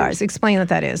OKR is. Years. Explain what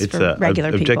that is it's for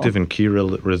regular people. Objective and key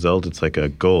result. It's like a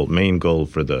main goal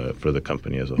for the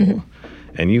company as a whole.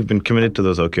 And you've been committed to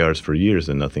those OKRs for years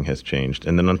and nothing has changed.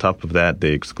 And then on top of that,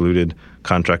 they excluded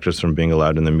contractors from being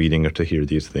allowed in the meeting or to hear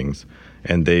these things.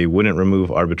 And they wouldn't remove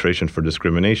arbitration for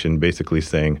discrimination, basically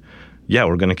saying, yeah,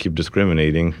 we're going to keep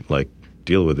discriminating,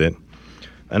 deal with it.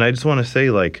 And I just want to say,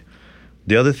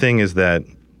 the other thing is that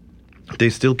they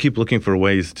still keep looking for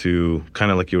ways to,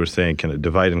 kind of like you were saying, kind of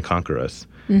divide and conquer us.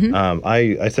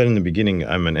 I said in the beginning,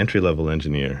 I'm an entry-level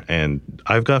engineer, and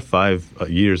I've got 5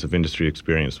 years of industry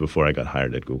experience before I got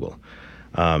hired at Google.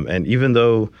 And even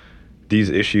though these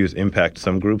issues impact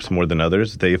some groups more than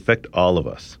others, they affect all of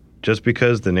us. Just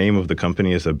because the name of the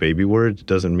company is a baby word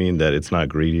doesn't mean that it's not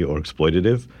greedy or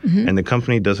exploitative. And the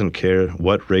company doesn't care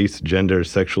what race, gender,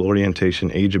 sexual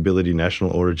orientation, age, ability,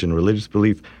 national origin, religious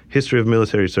belief, history of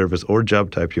military service, or job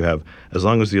type you have, as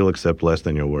long as you'll accept less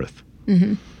than you're worth.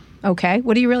 Okay.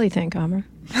 What do you really think, Amr?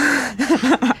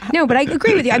 No, but I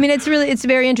agree with you. I mean, it's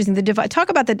very interesting. Talk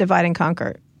about the divide and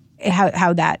conquer,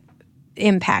 how that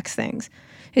impacts things.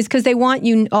 Is because they want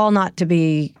you all not to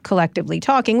be collectively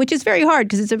talking, which is very hard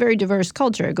because it's a very diverse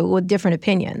culture, Google, with different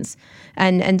opinions.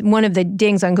 And one of the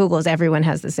dings on Google is everyone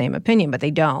has the same opinion, but they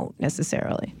don't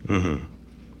necessarily.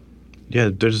 Yeah,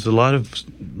 there's a lot of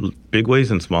big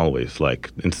ways and small ways.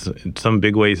 In some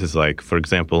big ways is for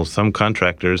example, some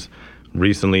contractors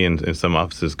recently in some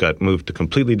offices got moved to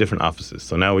completely different offices.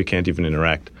 So now we can't even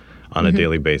interact on a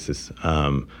daily basis.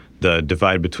 The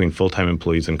divide between full-time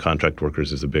employees and contract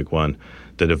workers is a big one.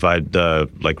 The divide, the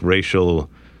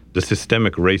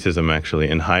systemic racism actually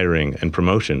in hiring and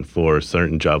promotion for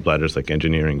certain job ladders like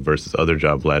engineering versus other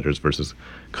job ladders versus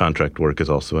contract work is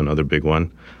also another big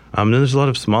one. Then there's a lot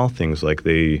of small things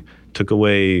they took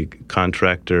away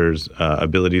contractors'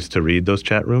 abilities to read those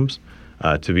chat rooms,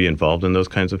 to be involved in those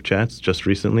kinds of chats just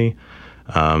recently.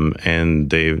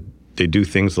 And they do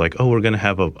things like, we're going to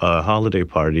have a holiday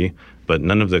party, but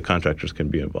none of the contractors can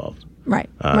be involved. Right.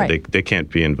 They can't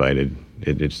be invited.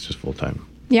 It's just full time.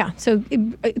 Yeah. So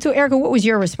Erica, what was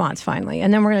your response finally?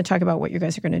 And then we're going to talk about what you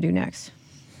guys are going to do next.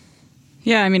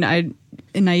 Yeah, I mean, I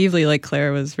naively, like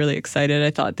Claire, was really excited.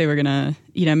 I thought they were going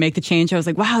to, make the change. I was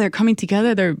like, wow, they're coming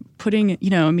together. They're putting,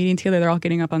 a meeting together. They're all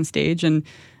getting up on stage, and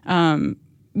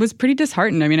was pretty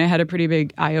disheartened. I mean, I had a pretty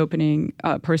big eye-opening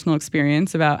personal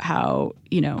experience about how,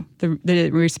 the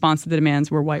response to the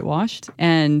demands were whitewashed.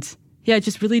 And yeah,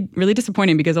 just really, really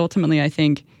disappointing, because ultimately I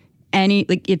think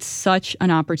it's such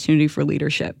an opportunity for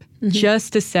leadership.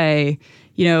 Just to say,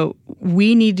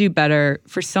 we need to do better,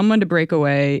 for someone to break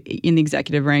away in the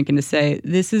executive rank and to say,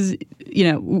 this is,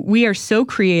 we are so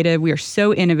creative, we are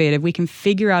so innovative, we can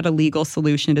figure out a legal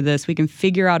solution to this, we can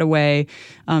figure out a way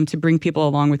to bring people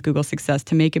along with Google's success,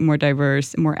 to make it more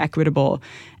diverse, more equitable.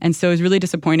 And so it was really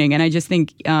disappointing. And I just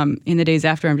think in the days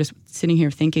after, I'm just sitting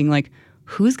here thinking, like,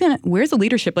 where's the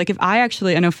leadership? Like, if I know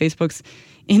Facebook's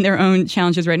in their own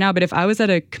challenges right now, but if I was at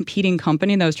a competing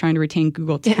company that was trying to retain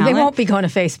Google talent, they won't be going to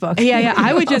Facebook. Yeah,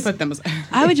 I would just,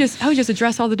 I would just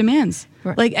address all the demands.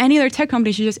 Right. Like any other tech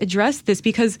company should just address this,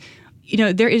 because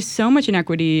there is so much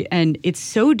inequity, and it's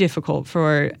so difficult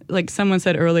for, like someone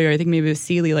said earlier, I think maybe it was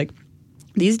Cecelia, like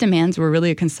these demands were really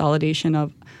a consolidation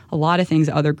of a lot of things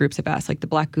other groups have asked, like the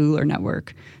Black Googler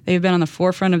Network. They've been on the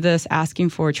forefront of this, asking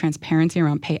for transparency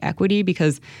around pay equity,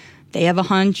 because they have a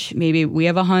hunch, maybe we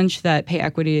have a hunch, that pay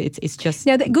equity, it's just...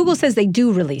 Now, Google says they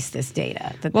do release this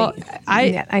data.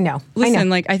 I know. Listen,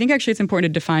 like, I think actually it's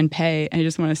important to define pay, and I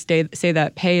just want to say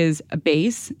that pay is a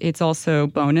base, it's also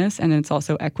bonus, and it's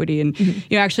also equity. And,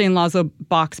 actually in Laszlo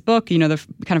Bock's book, the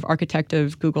kind of architect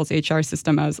of Google's HR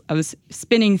system, I was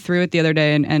spinning through it the other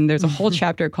day, and there's a whole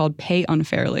chapter called Pay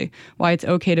Unfairly, why it's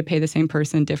okay to pay the same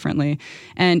person differently.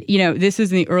 And, this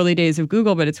is in the early days of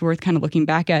Google, but it's worth kind of looking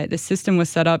back at it. The system was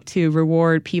set up to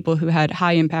reward people who had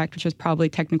high impact, which was probably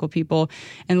technical people,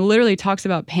 and literally talks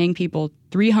about paying people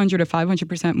 300 to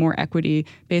 500% more equity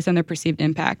based on their perceived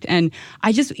impact. And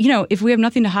I just, if we have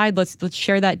nothing to hide, let's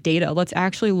share that data. Let's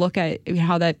actually look at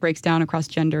how that breaks down across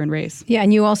gender and race. Yeah,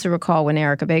 and you also recall when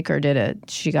Erica Baker did it,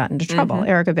 she got into trouble.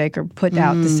 Erica Baker put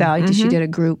out the salary. She did a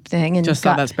group thing. And just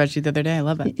saw that spreadsheet the other day. I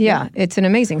love it. Yeah, it's an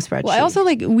amazing spreadsheet. Well, I also,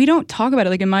 we don't talk about it.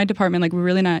 Like in my department,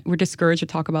 we're discouraged to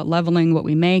talk about leveling what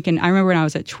we make. And I remember when I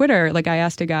was at Twitter, I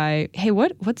asked a guy, hey,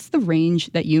 what's the range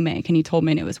that you make? And he told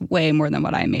me, and it was way more than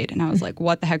what I made. And I was like,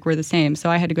 what the heck, we're the same.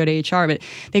 So I had to go to HR, but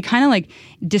they kind of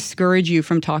discourage you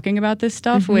from talking about this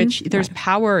stuff, which there's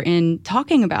power in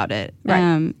talking about it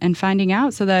and finding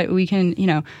out, so that we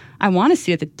can, I want to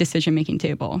see at the decision-making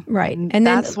table. Right. And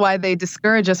that's why they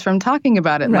discourage us from talking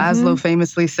about it. Right. Laszlo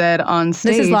famously said on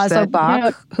stage. This is Laszlo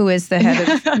Bock, who is the head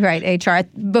of HR.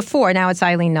 Before, now it's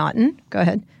Eileen Naughton. Go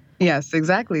ahead. Yes,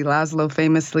 exactly. Laszlo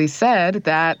famously said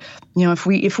that,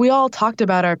 if we all talked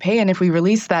about our pay and if we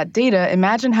released that data,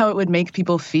 imagine how it would make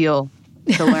people feel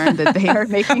to learn that they are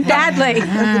making badly.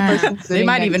 They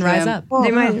might even rise up. They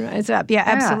might rise up. Yeah,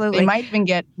 absolutely. They might even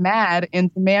get mad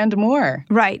and demand more.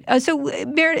 Right. So,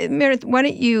 Meredith, why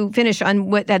don't you finish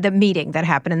on the meeting that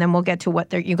happened, and then we'll get to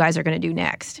what you guys are going to do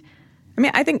next. I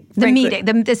mean, I think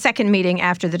the second meeting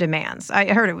after the demands.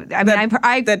 I heard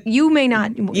it. You may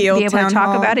not be able to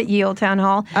talk about it, Yield Town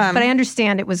Hall, but I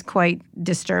understand it was quite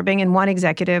disturbing. And one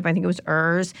executive, I think it was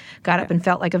Urs, got up and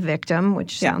felt like a victim,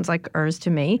 which sounds like Urs to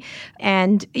me.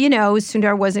 And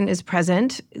Sundar wasn't as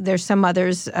present. There's some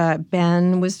others.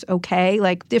 Ben was okay.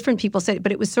 Different people said,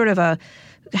 but it was sort of a.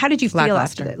 How did you feel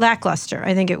after that? Lackluster.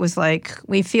 I think it was like,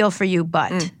 we feel for you,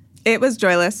 but it was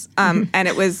joyless, and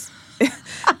it was.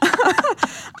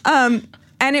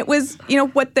 And it was,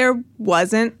 what there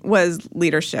wasn't was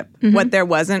leadership. What there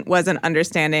wasn't was an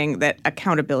understanding that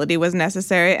accountability was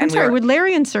necessary. I'm sorry, were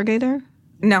Larry and Sergey there?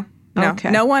 No.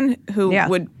 Okay. No one who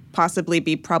would possibly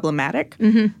be problematic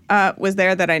was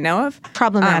there that I know of.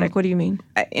 Problematic, what do you mean?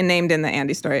 Named in the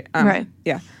Andy story. Right.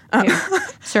 Yeah.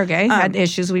 Sergey had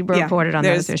issues. We reported on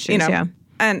those issues,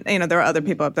 And, there were other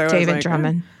people up there. David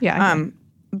Drummond.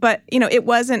 But,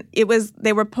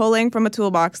 they were pulling from a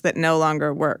toolbox that no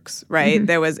longer works, right?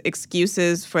 There was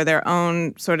excuses for their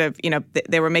own sort of,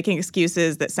 they were making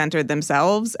excuses that centered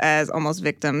themselves as almost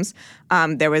victims.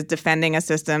 There was defending a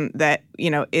system that,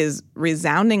 is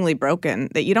resoundingly broken,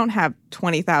 that you don't have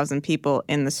 20,000 people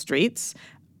in the streets,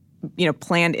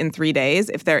 planned in 3 days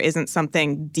if there isn't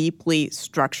something deeply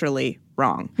structurally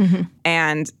wrong.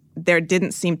 And there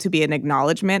didn't seem to be an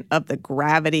acknowledgement of the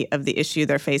gravity of the issue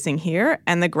they're facing here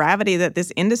and the gravity that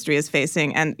this industry is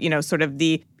facing and, sort of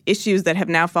the issues that have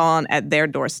now fallen at their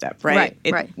doorstep, right?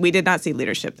 Right. We did not see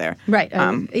leadership there. Right.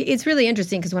 It's really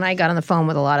interesting because when I got on the phone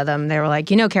with a lot of them, they were like,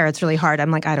 Kara, it's really hard.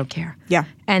 I'm like, I don't care. Yeah.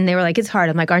 And they were like, it's hard.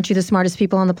 I'm like, aren't you the smartest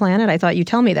people on the planet? I thought you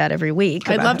tell me that every week.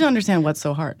 I'd love to understand what's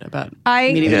so hard about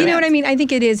You know what I mean? I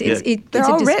think it is. They're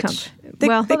all rich.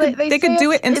 They could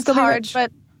do it and it's still be hard, rich.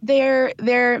 But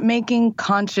they're making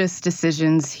conscious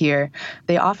decisions here.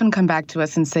 They often come back to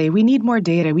us and say, we need more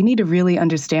data. We need to really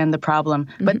understand the problem.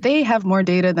 Mm-hmm. But they have more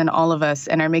data than all of us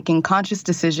and are making conscious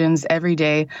decisions every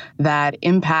day that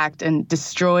impact and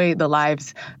destroy the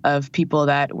lives of people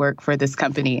that work for this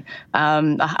company.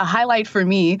 A highlight for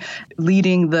me,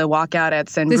 leading the walkout at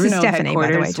San Bruno Stephanie,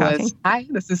 headquarters by the way, was, hi,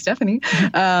 this is Stephanie.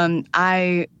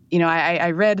 I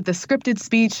read the scripted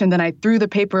speech and then I threw the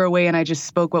paper away and I just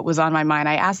spoke what was on my mind.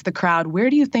 I asked the crowd, where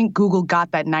do you think Google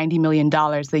got that $90 million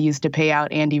they used to pay out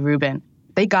Andy Rubin?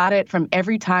 They got it from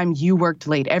every time you worked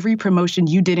late, every promotion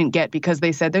you didn't get because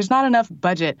they said there's not enough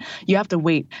budget. You have to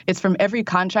wait. It's from every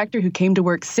contractor who came to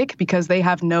work sick because they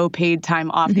have no paid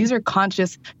time off. Mm-hmm. These are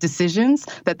conscious decisions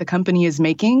that the company is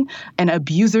making, and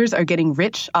abusers are getting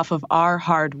rich off of our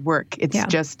hard work. It's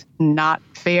just not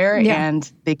fair, and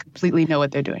they completely know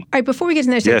what they're doing. All right, before we get to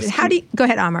the next, how do you go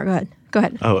ahead, Amar? Go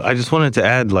ahead. Oh, I just wanted to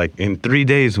add, in 3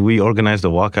 days, we organized a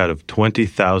walkout of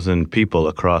 20,000 people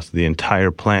across the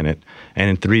entire planet. And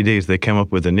in 3 days, they came up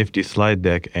with a nifty slide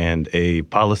deck and a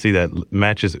policy that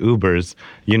matches Uber's,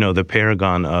 the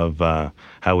paragon of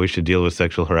how we should deal with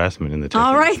sexual harassment in the tech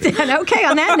All right, industry. then. Okay,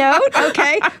 on that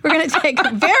note, we're going to take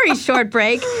a very short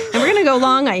break. And we're going to go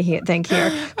long, I think,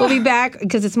 here. We'll be back,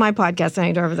 because it's my podcast, and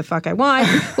I do whatever the fuck I want.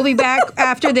 We'll be back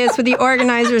after this with the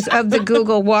organizers of the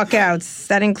Google walkouts.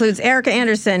 That includes Erica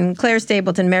Anderson, Claire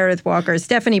Stapleton, Meredith Whittaker,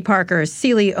 Stephanie Parker,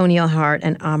 Cecelia O'Neill-Hart,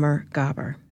 and Amar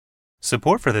Gaber.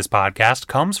 Support for this podcast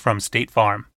comes from State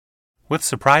Farm. With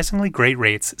surprisingly great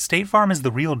rates, State Farm is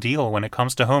the real deal when it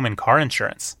comes to home and car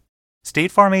insurance.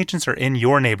 State Farm agents are in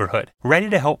your neighborhood, ready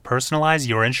to help personalize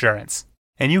your insurance.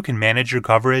 And you can manage your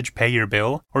coverage, pay your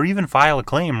bill, or even file a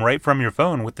claim right from your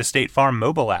phone with the State Farm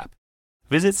mobile app.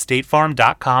 Visit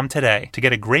statefarm.com today to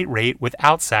get a great rate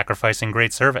without sacrificing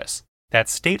great service.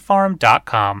 That's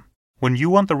statefarm.com. When you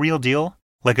want the real deal,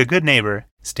 like a good neighbor,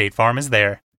 State Farm is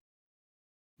there.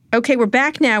 Okay, we're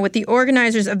back now with the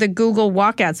organizers of the Google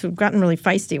walkouts who've gotten really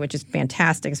feisty, which is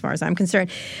fantastic as far as I'm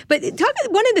concerned. But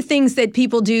one of the things that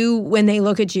people do when they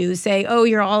look at you say, oh,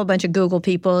 you're all a bunch of Google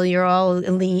people, you're all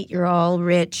elite, you're all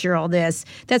rich, you're all this.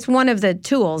 That's one of the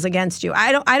tools against you.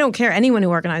 I don't care. Anyone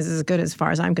who organizes is good as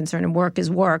far as I'm concerned, and work is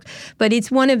work. But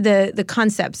it's one of the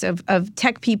concepts of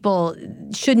tech people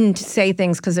shouldn't say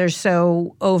things because they're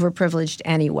so overprivileged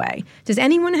anyway. Does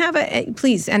anyone have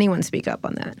please, anyone speak up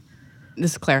on that?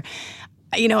 This is Claire.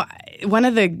 One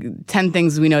of the 10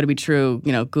 things we know to be true,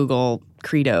 Google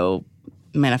credo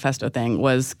manifesto thing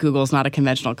was Google's not a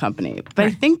conventional company. But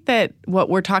I think that what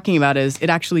we're talking about is it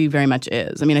actually very much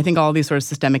is. I mean, I think all these sort of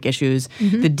systemic issues,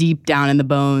 the deep down in the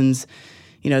bones,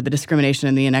 the discrimination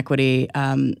and the inequity,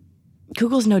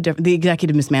 Google's no different. The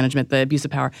executive mismanagement, the abuse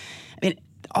of power. I mean,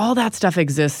 all that stuff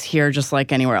exists here just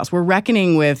like anywhere else. We're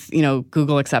reckoning with,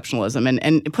 Google exceptionalism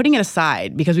and putting it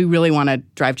aside because we really want to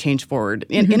drive change forward.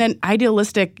 In an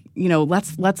idealistic,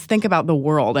 let's think about the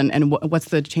world and what's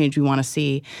the change we want to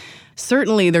see.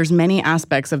 Certainly, there's many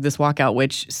aspects of this walkout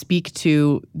which speak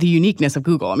to the uniqueness of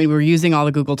Google. I mean, we're using all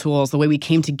the Google tools. The way we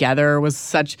came together was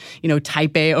such,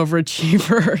 type A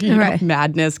overachiever,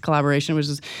 madness, collaboration, which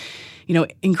is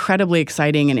incredibly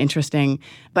exciting and interesting.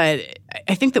 But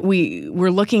I think that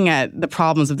we're looking at the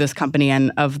problems of this company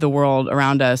and of the world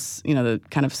around us, the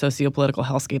kind of socio-political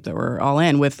hellscape that we're all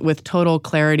in with total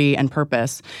clarity and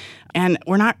purpose. And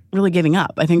we're not really giving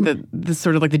up. I think that this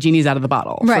sort of like the genie's out of the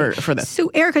bottle for this.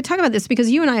 So, Erica, talk about this because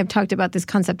you and I have talked about this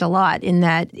concept a lot in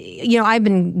that, I've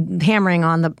been hammering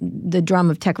on the drum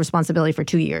of tech responsibility for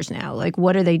 2 years now. Like,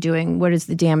 what are they doing? What is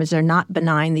the damage? They're not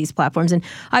benign, these platforms. And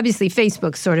obviously,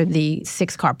 Facebook's sort of the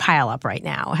 6-car pileup right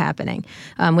now happening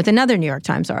with another New York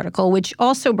Times article, which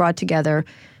also brought together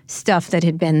stuff that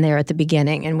had been there at the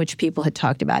beginning and which people had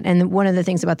talked about. And one of the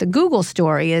things about the Google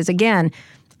story is, again,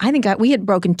 I think we had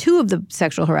broken 2 of the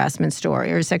sexual harassment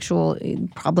story or sexual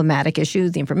problematic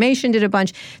issues. The Information did a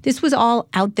bunch. This was all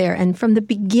out there and from the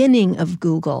beginning of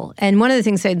Google. And one of the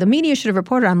things the media should have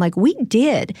reported on, like, we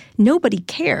did. Nobody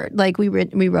cared. Like, we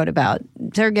wrote about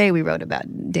Sergey. We wrote about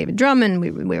David Drummond.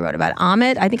 We wrote about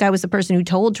Amit. I think I was the person who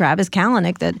told Travis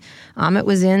Kalanick that Amit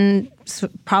was in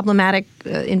problematic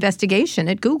investigation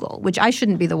at Google, which I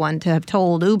shouldn't be the one to have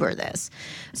told Uber this.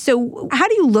 So how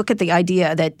do you look at the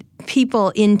idea that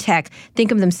people in tech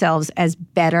think of themselves as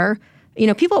better.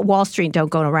 People at Wall Street don't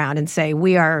go around and say,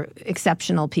 we are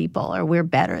exceptional people or we're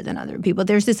better than other people.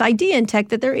 There's this idea in tech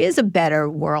that there is a better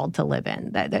world to live in.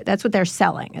 That's what they're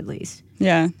selling, at least.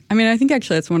 Yeah. I mean, I think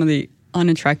actually that's one of the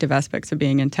unattractive aspects of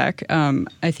being in tech.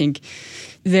 I think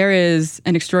there is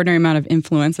an extraordinary amount of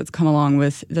influence that's come along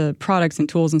with the products and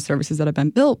tools and services that have been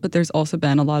built, but there's also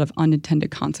been a lot of unintended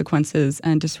consequences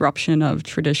and disruption of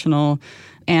traditional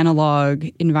analog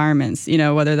environments,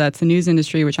 whether that's the news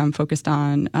industry, which I'm focused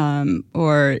on,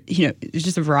 or, there's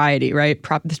just a variety, right?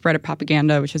 The spread of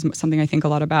propaganda, which is something I think a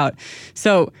lot about.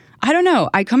 So I don't know.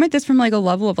 I come at this from like a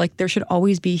level of like there should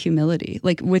always be humility.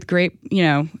 Like with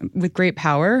great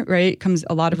power, right, comes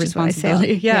a lot of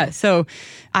responsibility. Yeah. So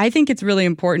I think it's really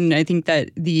important. I think that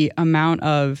the amount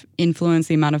of influence,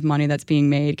 the amount of money that's being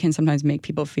made can sometimes make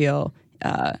people feel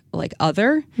like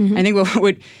other. Mm-hmm. I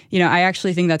think I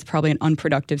actually think that's probably an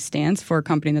unproductive stance for a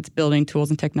company that's building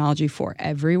tools and technology for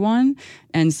everyone.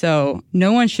 And so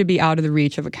no one should be out of the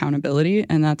reach of accountability.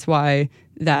 And that's why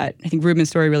I think Ruben's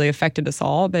story really affected us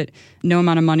all, but no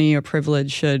amount of money or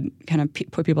privilege should kind of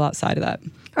put people outside of that.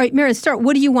 All right, Meredith,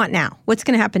 what do you want now? What's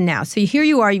going to happen now? So here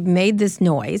you are, you've made this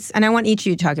noise, and I want each of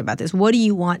you to talk about this. What do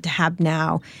you want to have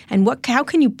now? And how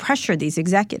can you pressure these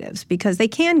executives? Because they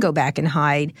can go back and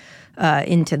hide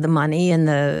into the money and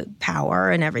the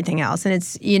power and everything else. And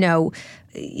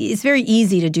it's very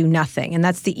easy to do nothing. And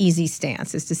that's the easy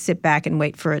stance, is to sit back and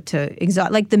wait for it to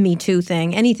exhaust, like the Me Too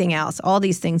thing, anything else. All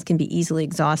these things can be easily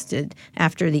exhausted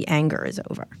after the anger is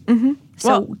over. Mm-hmm.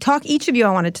 So each of you,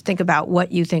 I wanted to think about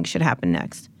what you think should happen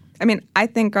next. I mean, I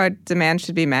think our demands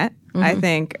should be met. Mm-hmm. I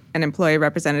think an employee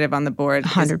representative on the board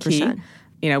 100%. Is key.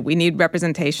 We need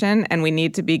representation, and we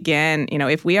need to begin,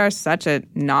 if we are such a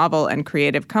novel and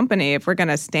creative company, if we're going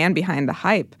to stand behind the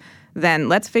hype, then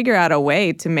let's figure out a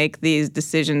way to make these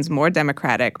decisions more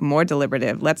democratic, more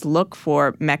deliberative. Let's look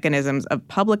for mechanisms of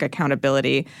public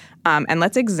accountability, and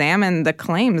let's examine the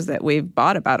claims that we've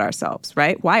bought about ourselves,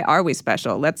 right? Why are we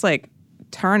special? Let's look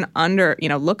under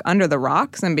the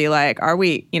rocks and be like, are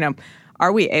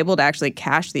we able to actually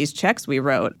cash these checks we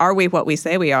wrote? Are we what we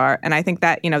say we are? And I think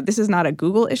that, this is not a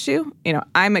Google issue.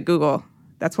 I'm at Google.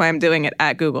 That's why I'm doing it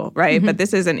at Google, right? Mm-hmm. But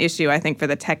this is an issue, I think, for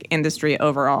the tech industry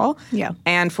overall,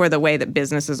 and for the way that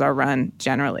businesses are run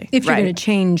generally. If you're going to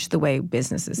change the way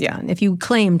business is done, if you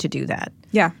claim to do that.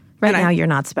 Yeah. Right now, you're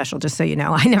not special, just so you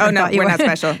know. I never thought you were. We're not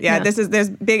special. Yeah, there's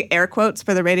big air quotes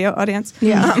for the radio audience.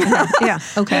 Yeah. Yeah.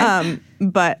 Okay.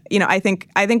 But, I think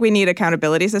we need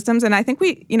accountability systems. And I think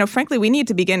frankly, we need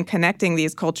to begin connecting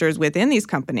these cultures within these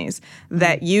companies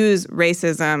that use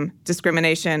racism,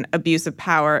 discrimination, abuse of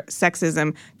power,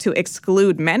 sexism to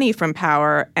exclude many from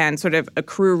power and sort of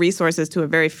accrue resources to a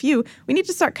very few. We need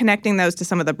to start connecting those to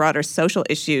some of the broader social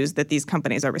issues that these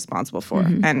companies are responsible for.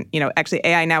 Mm-hmm. And, actually,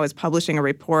 AI Now is publishing a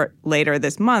report later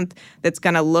this month that's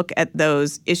going to look at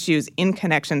those issues in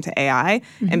connection to AI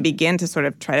and begin to sort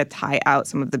of try to tie out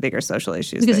some of the bigger social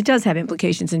issues. Because it does have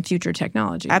implications in future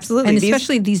technology. Absolutely. And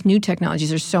especially these new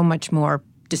technologies are so much more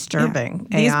disturbing.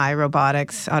 Yeah. AI,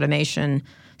 robotics, automation,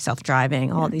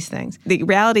 self-driving, all these things. The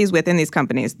realities within these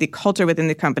companies, the culture within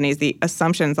the companies, the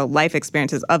assumptions, the life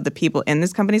experiences of the people in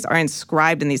these companies are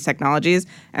inscribed in these technologies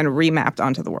and remapped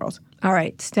onto the world. All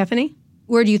right. Stephanie,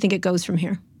 where do you think it goes from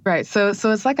here? Right. So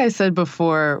it's like I said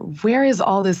before, where is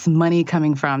all this money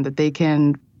coming from that they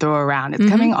can throw around? It's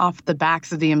coming off the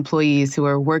backs of the employees who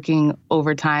are working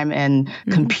overtime and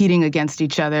competing against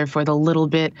each other for the little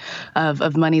bit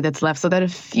of money that's left, so that a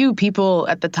few people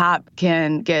at the top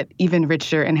can get even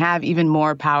richer and have even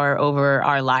more power over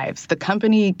our lives. The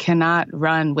company cannot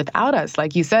run without us.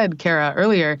 Like you said, Kara,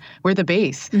 earlier, we're the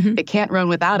base. It can't run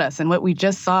without us. And what we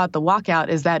just saw at the walkout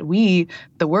is that we,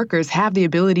 the workers, have the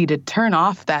ability to turn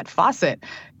off that faucet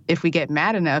if we get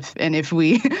mad enough and if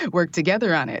we work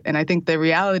together on it. And I think the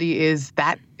reality is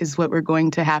that is what we're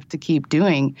going to have to keep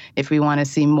doing if we want to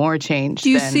see more change. Do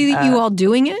you see you all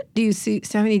doing it?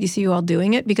 Stephanie, do you see you all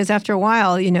doing it? Because after a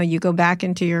while, you go back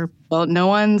into your Well, no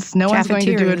one's going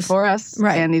to do it for us.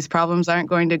 Right. And these problems aren't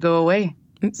going to go away.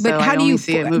 But so how do you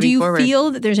forward.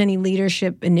 feel that there's any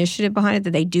leadership initiative behind it,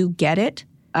 that they do get it?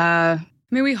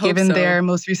 We hope Given their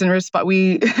most recent response,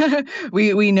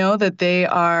 we know that they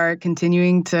are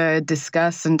continuing to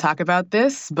discuss and talk about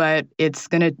this, but it's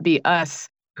going to be us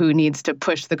who needs to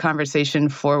push the conversation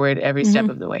forward every step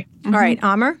of the way. All right,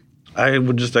 Amr? I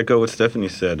would just echo what Stephanie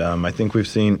said. I think we've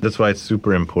seen, that's why it's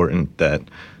super important that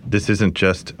this isn't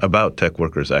just about tech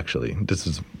workers, actually.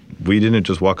 We didn't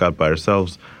just walk out by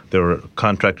ourselves. There were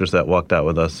contractors that walked out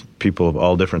with us, people of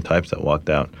all different types that walked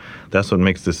out. That's what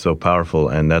makes this so powerful,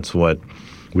 and that's what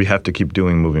we have to keep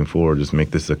doing moving forward is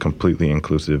make this a completely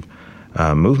inclusive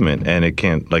movement. And it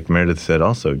can't, like Meredith said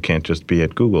also, it can't just be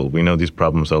at Google. We know these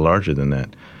problems are larger than that.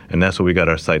 And that's what we got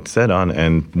our sights set on,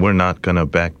 and we're not going to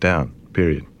back down,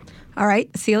 period. All right,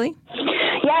 Cecelia?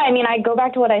 Yeah, I mean, I go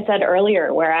back to what I said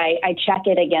earlier, where I check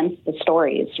it against the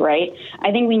stories, right?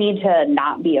 I think we need to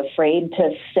not be afraid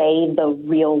to say the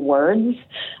real words.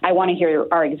 I want to hear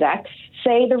our execs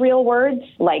say the real words,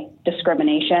 like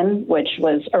discrimination, which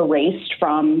was erased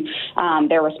from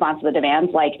their response to the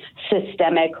demands, like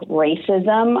systemic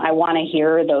racism. I want to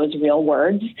hear those real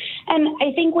words. And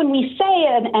I think when we say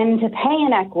an end to pay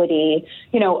inequity,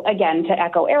 again, to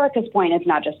echo Erica's point, it's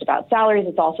not just about salaries,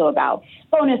 it's also about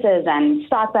bonuses and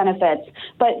stock benefits,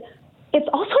 but it's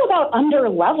also about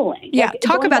under-leveling. Yeah,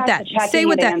 talk about that. Say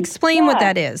what that, explain what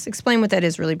that is. Explain what that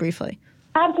is really briefly.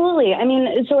 Absolutely. I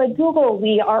mean, so at Google,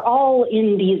 we are all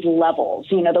in these levels.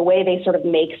 The way they sort of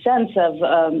make sense of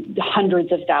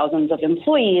hundreds of thousands of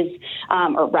employees,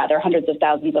 or rather hundreds of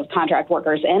thousands of contract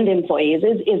workers and employees,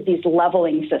 is these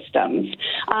leveling systems.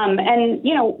 And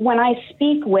when I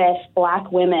speak with Black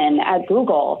women at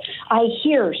Google, I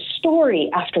hear story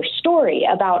after story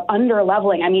about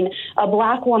under-leveling. I mean, a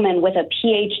Black woman with a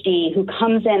PhD who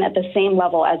comes in at the same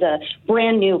level as a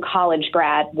brand new college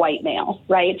grad white male,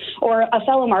 right? Or a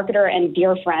fellow marketer and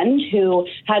dear friend who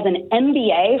has an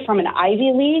MBA from an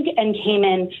Ivy League and came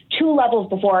in 2 levels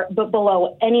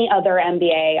below any other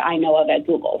MBA I know of at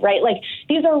Google, right? Like,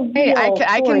 these are real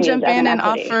I can jump in and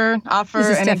equity.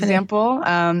 offer an example.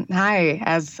 Hi,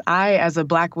 as a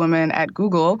Black woman at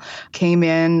Google came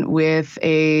in with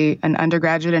an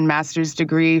undergraduate and master's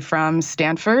degree from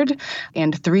Stanford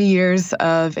and 3 years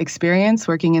of experience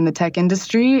working in the tech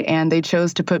industry, and they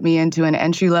chose to put me into an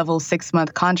entry-level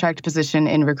 6-month contract position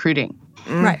in recruiting.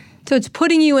 Right. So it's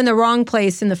putting you in the wrong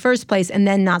place in the first place and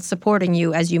then not supporting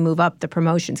you as you move up the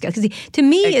promotion scale. Because to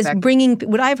me, is bringing,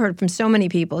 what I've heard from so many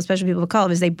people, especially people of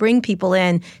color, is they bring people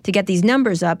in to get these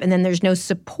numbers up, and then there's no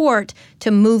support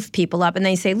to move people up. And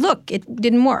they say, look, it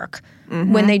didn't work.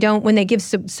 Mm-hmm. When they give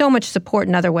so much support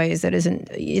in other ways that isn't,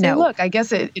 So look, I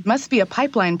guess it must be a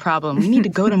pipeline problem. We need to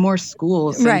go to more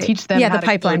schools and teach them how the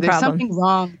pipeline to problem. There's something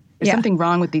wrong. There's something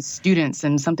wrong with these students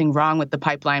and something wrong with the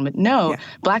pipeline. But no,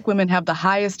 Black women have the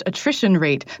highest attrition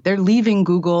rate. They're leaving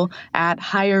Google at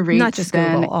higher rates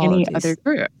than Google, any other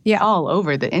group. Yeah, all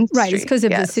over the industry. Right, it's because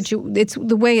of the situation. It's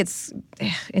the way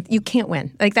you can't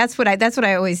win. Like that's what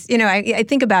I always, I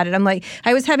think about it. I'm like,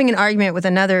 I was having an argument with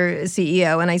another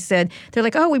CEO, and I said, they're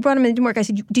like, oh, we brought them into work. I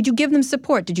said, did you give them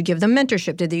support? Did you give them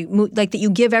mentorship? Did they like that you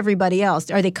give everybody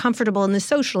else? Are they comfortable in the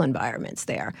social environments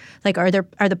there? Like, are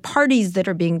the parties that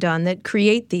are being done that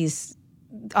create these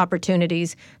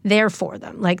opportunities there for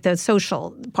them, like the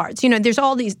social parts. There's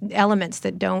all these elements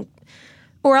that don't,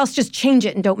 or else just change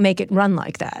it and don't make it run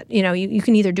like that. You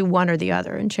can either do one or the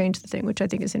other and change the thing, which I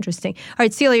think is interesting. All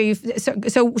right, Celia,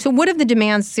 so what of the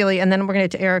demands, Celia, and then we're going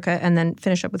to get to Erica and then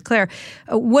finish up with Claire.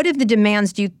 What of the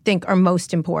demands do you think are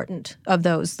most important of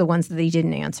those, the ones that they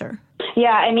didn't answer?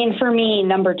 Yeah, I mean, for me,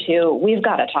 number 2, we've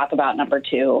got to talk about number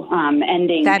 2,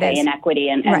 ending pay inequity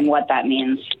and what that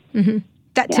means. Mm-hmm.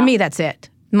 To me, that's it.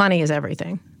 Money is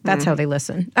everything. That's how they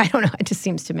listen. I don't know. It just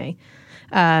seems to me.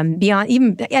 Beyond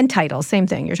even and title, same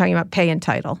thing. You're talking about pay and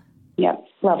title. Yep,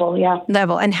 level, yeah.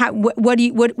 Level. And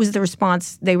what was the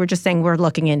response? They were just saying, we're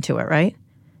looking into it, right?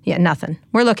 Yeah, nothing.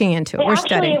 We're looking into it. We're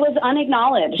studying. Actually, it was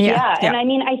unacknowledged. Yeah. And I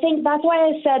mean, I think that's why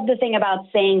I said the thing about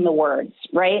saying the words,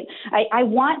 right? I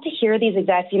want to hear these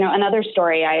execs. Another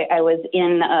story, I was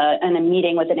in a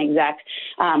meeting with an exec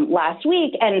last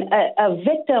week, and a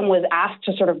victim was asked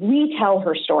to sort of retell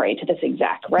her story to this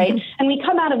exec, right? Mm-hmm. And we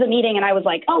come out of the meeting, and I was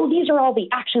like, oh, these are all the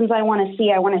actions I want to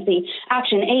see. I want to see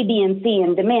action A, B, and C,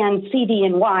 and demand C, D,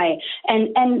 and Y.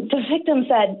 And the victim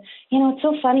said, it's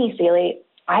so funny, Celia.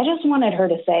 I just wanted her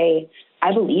to say,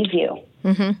 I believe you.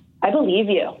 Mm-hmm. I believe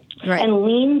you. Right. And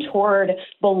lean toward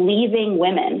believing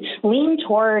women, lean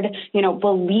toward,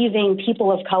 believing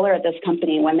people of color at this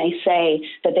company when they say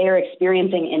that they are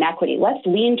experiencing inequity. Let's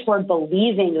lean toward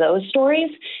believing those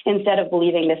stories instead of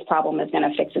believing this problem is going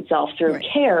to fix itself through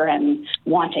care and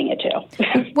wanting it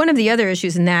to. One of the other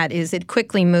issues in that is it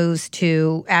quickly moves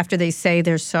to after they say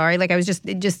they're sorry. Like I was just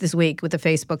this week with the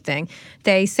Facebook thing.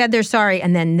 They said they're sorry,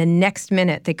 and then the next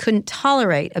minute they couldn't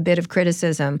tolerate a bit of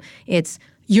criticism. It's,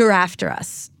 you're after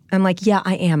us. I'm like, yeah,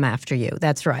 I am after you.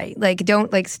 That's right. Like,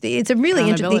 don't like. It's a really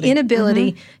interesting the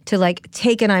inability to like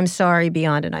take an I'm sorry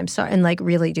beyond an I'm sorry and like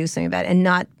really do something about it and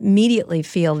not immediately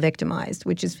feel victimized.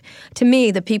 Which is, to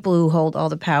me, the people who hold all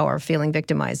the power feeling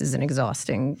victimized is an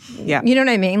exhausting. Yeah, you know what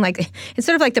I mean? Like, it's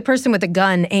sort of like the person with a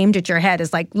gun aimed at your head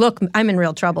is like, look, I'm in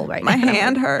real trouble right now. My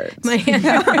hand hurts. My hand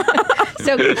hurts.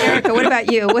 So, Erica, what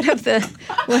about you? What of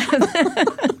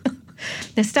the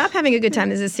Now, stop having a good time.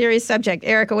 This is a serious subject.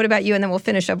 Erica, what about you? And then we'll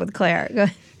finish up with Claire. Go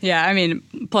ahead. Yeah, I mean,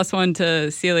 +1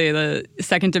 to Celia, the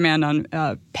second demand on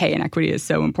pay and equity is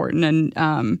so important.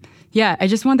 And yeah, I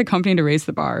just want the company to raise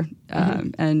the bar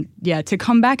and yeah, to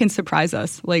come back and surprise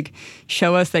us, like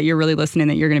show us that you're really listening,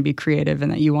 that you're going to be creative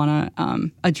and that you want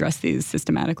to address these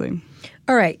systematically.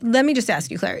 All right, let me just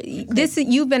ask you, Claire.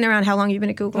 You've been around, how long have you been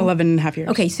at Google? 11 and a half years.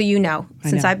 Okay, so you know,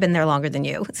 since I've been there longer than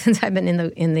you, since I've been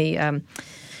in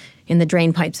the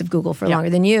drain pipes of Google for longer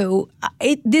than you.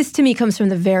 This, to me, comes from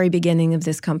the very beginning of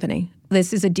this company.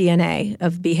 This is a DNA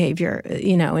of behavior,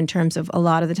 in terms of a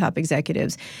lot of the top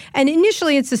executives. And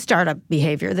initially, it's a startup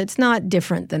behavior that's not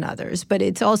different than others. But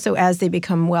it's also, as they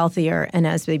become wealthier and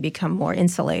as they become more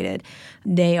insulated,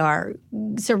 they are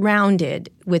surrounded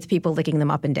with people licking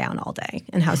them up and down all day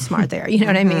and how smart they are. You know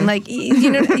what I mean? Like, you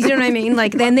know what I mean?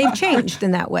 Like, then they've changed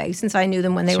in that way since I knew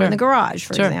them when they were in the garage,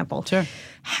 for example. Sure.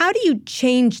 How do you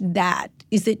change that?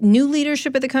 Is it new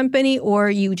leadership at the company, or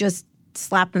you just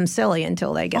slap them silly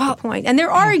until they get the point? And there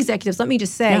are executives, let me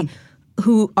just say,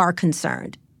 who are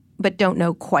concerned but don't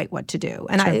know quite what to do.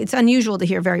 And it's unusual to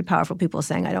hear very powerful people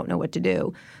saying, I don't know what to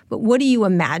do. But what do you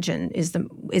imagine is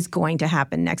going to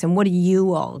happen next? And what are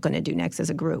you all going to do next as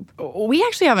a group? We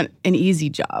actually have an easy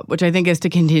job, which I think is to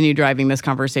continue driving this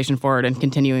conversation forward and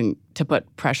continuing to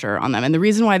put pressure on them. And the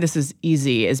reason why this is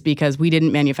easy is because we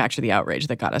didn't manufacture the outrage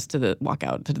that got us to the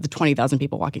walkout, to the 20,000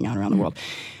 people walking out around the world.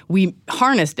 We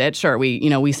harnessed it. Sure,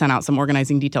 we sent out some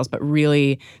organizing details, but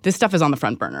really this stuff is on the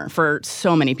front burner for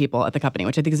so many people at the company,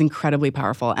 which I think is incredibly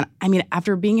powerful. And I mean,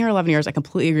 after being here 11 years, I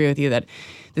completely agree with you that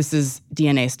this is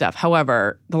DNA stuff.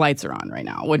 However, the lights are on right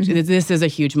now, which this is a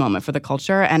huge moment for the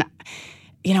culture. And,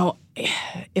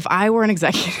 if I were an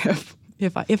executive,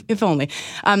 if only,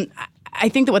 I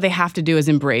think that what they have to do is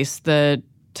embrace the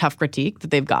tough critique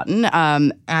that they've gotten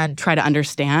and try to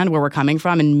understand where we're coming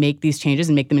from and make these changes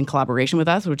and make them in collaboration with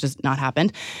us, which has not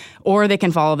happened. Or they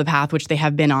can follow the path which they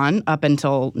have been on up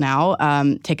until now,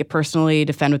 take it personally,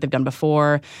 defend what they've done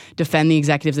before, defend the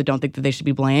executives that don't think that they should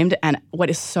be blamed. And what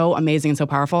is so amazing and so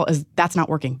powerful is that's not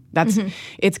working.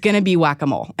 It's going to be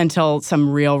whack-a-mole until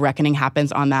some real reckoning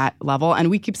happens on that level. And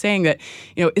we keep saying that,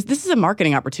 this is a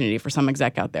marketing opportunity for some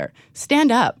exec out there.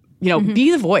 Stand up. Be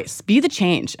the voice, be the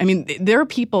change. I mean, there are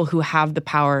people who have the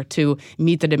power to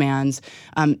meet the demands,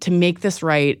 to make this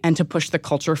right, and to push the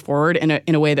culture forward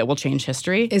in a way that will change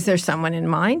history. Is there someone in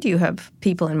mind? Do you have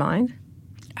people in mind?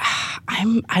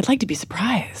 I'd like to be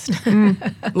surprised.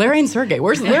 Larry and Sergey,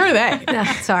 where are they? No,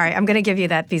 sorry, I'm going to give you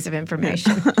that piece of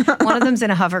information. One of them's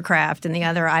in a hovercraft, and the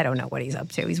other, I don't know what he's up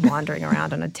to. He's wandering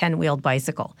around on a 10-wheeled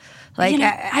bicycle. Like,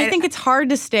 I think it's hard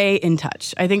to stay in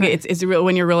touch. I think it's real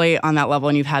when you're really on that level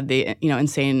and you've had the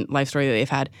insane life story that they've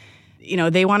had.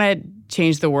 They want to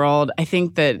change the world. I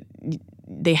think that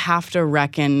they have to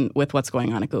reckon with what's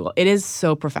going on at Google. It is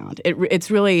so profound.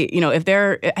 It's really, I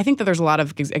think that there's a lot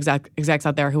of execs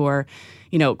out there who are,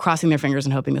 crossing their fingers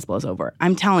and hoping this blows over.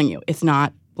 I'm telling you, it's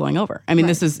not blowing over. I mean,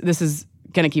 this is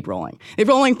going to keep rolling. They're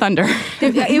rolling thunder.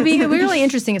 It'd be really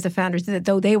interesting if the founders did it,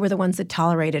 though they were the ones that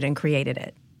tolerated and created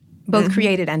it. Both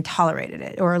created and tolerated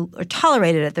it, or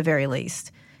tolerated it at the very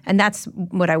least. And that's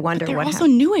what I wonder. But they're also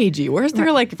new agey. Where's their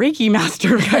Reiki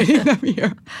master guiding them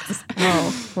here?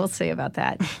 We'll see about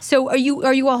that. So are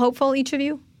you all hopeful, each of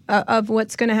you, of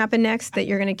what's going to happen next? That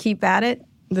you're going to keep at it?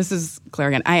 This is Claire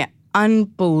again. I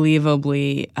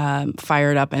unbelievably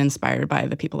fired up and inspired by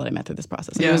the people that I met through this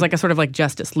process. It was like a sort of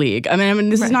Justice League. I mean,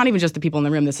 this is not even just the people in the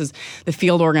room. This is the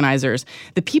field organizers,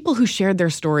 the people who shared their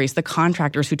stories, the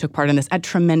contractors who took part in this at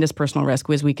tremendous personal risk,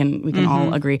 as we can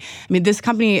all agree. I mean, this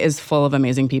company is full of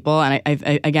amazing people, and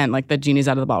I again, like the genie's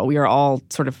out of the bottle. We are all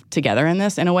sort of together in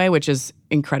this in a way, which is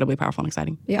incredibly powerful and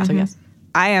exciting. Yeah. So yes,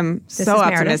 I am so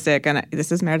optimistic, and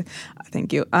this is Meredith.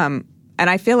 Thank you. And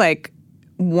I feel like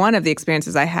one of the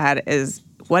experiences I had is,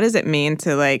 what does it mean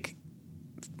to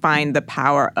find the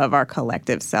power of our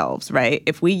collective selves, right?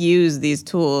 If we use these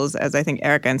tools, as I think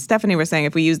Erica and Stephanie were saying,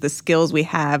 if we use the skills we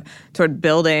have toward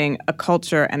building a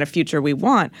culture and a future we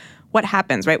want, what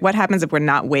happens, right? What happens if we're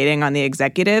not waiting on the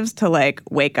executives to like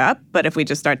wake up, but if we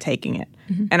just start taking it?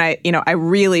 Mm-hmm. And I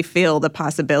really feel the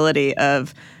possibility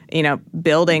of,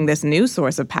 building this new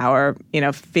source of power,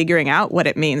 figuring out what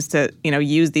it means to,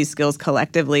 use these skills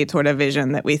collectively toward a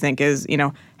vision that we think is,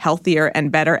 healthier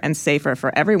and better and safer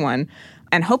for everyone.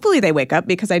 And hopefully they wake up,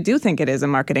 because I do think it is a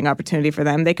marketing opportunity for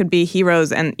them. They could be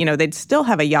heroes and, they'd still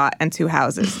have a yacht and 2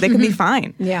 houses. They could be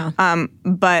fine. Yeah.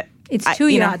 But it's 2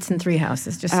 yachts and 3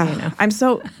 houses, just so you know.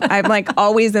 I'm like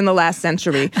always in the last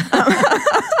century.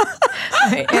 All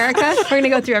right, Erica, we're going to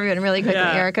go through everyone really quickly.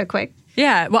 Yeah. Erica, quick.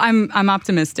 Yeah, well, I'm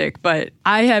optimistic, but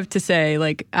I have to say,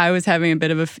 like, I was having a bit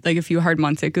of a few hard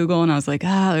months at Google, and I was like,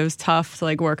 it was tough to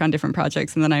like work on different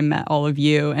projects, and then I met all of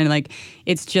you, and like,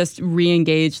 it's just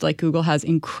re-engaged. Like, Google has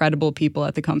incredible people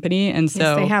at the company, and so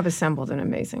yes, they have assembled an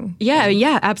amazing.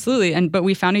 Yeah, absolutely, but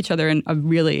we found each other in a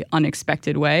really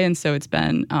unexpected way, and so it's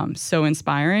been so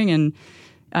inspiring, and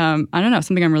I don't know,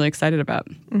 something I'm really excited about.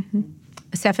 Mm-hmm.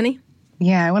 Stephanie?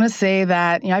 Yeah, I want to say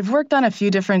that I've worked on a few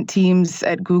different teams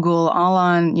at Google, all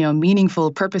on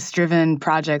meaningful, purpose-driven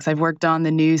projects. I've worked on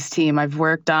the news team. I've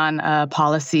worked on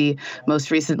policy most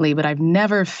recently, but I've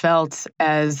never felt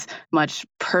as much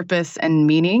purpose and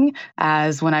meaning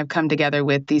as when I've come together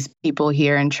with these people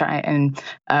here and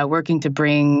working to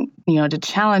bring, to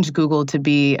challenge Google to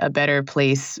be a better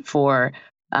place for.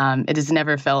 It has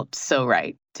never felt so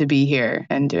right to be here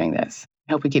and doing this.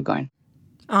 I hope we keep going.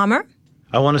 Amr?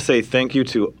 I want to say thank you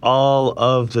to all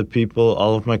of the people,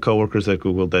 all of my coworkers at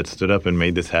Google that stood up and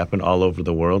made this happen all over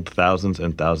the world. Thousands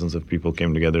and thousands of people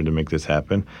came together to make this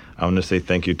happen. I want to say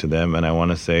thank you to them. And I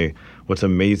want to say what's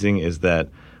amazing is that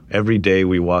every day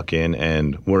we walk in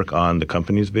and work on the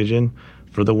company's vision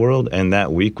for the world. And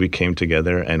that week we came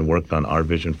together and worked on our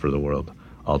vision for the world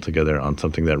all together on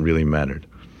something that really mattered.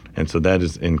 And so that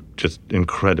is just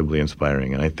incredibly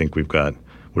inspiring. And I think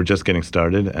we're just getting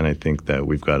started. And I think that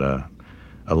we've got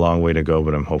a long way to go,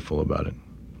 but I'm hopeful about it.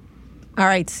 All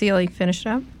right, Cecelia, finish it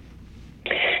up.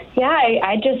 Yeah,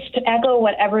 I just echo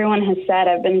what everyone has said.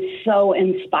 I've been so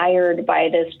inspired by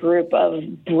this group of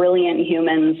brilliant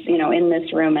humans, in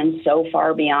this room and so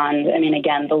far beyond. I mean,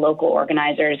 again, the local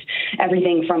organizers,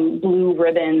 everything from blue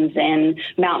ribbons in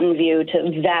Mountain View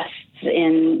to vests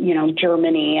in,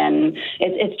 Germany. And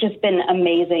it's just been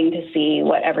amazing to see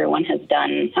what everyone has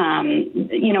done.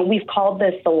 We've called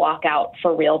this the walkout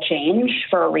for real change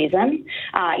for a reason.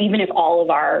 Even if all of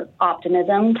our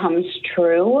optimism comes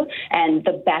true and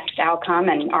the best outcome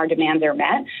and our demands are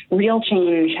met, real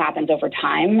change happens over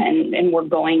time. And we're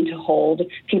going to hold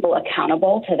people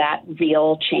accountable to that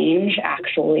real change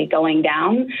actually going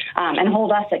down, and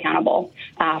hold us accountable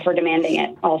for demanding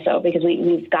it also, because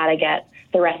we've got to get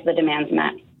the rest of the demands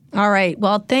met. All right.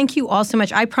 Well, thank you all so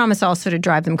much. I promise also to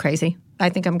drive them crazy. I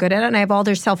think I'm good at it, and I have all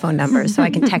their cell phone numbers, so I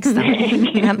can text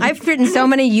them. I've written so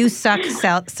many "you suck"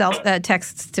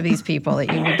 texts to these people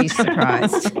that you would be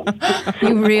surprised.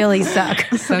 You really suck.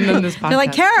 Send them this podcast. They're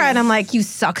like, Kara, and I'm like, you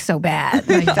suck so bad.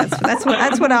 Like, that's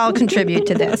what I'll contribute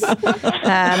to this.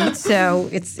 So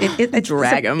it's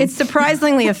drag them. It's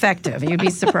surprisingly effective. You'd be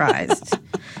surprised.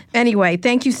 Anyway,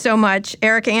 thank you so much,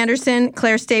 Erica Anderson,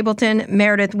 Claire Stapleton,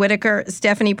 Meredith Whittaker,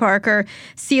 Stephanie Parker,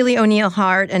 Celia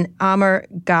O'Neill-Hart, and Amr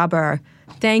Gaber.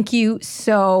 Thank you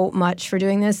so much for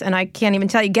doing this. And I can't even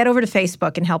tell you, get over to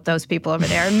Facebook and help those people over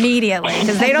there immediately,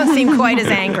 because they don't seem quite as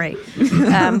angry.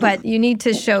 But you need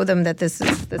to show them that this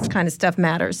kind of stuff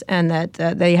matters, and that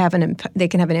they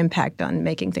can have an impact on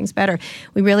making things better.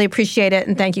 We really appreciate it,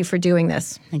 and thank you for doing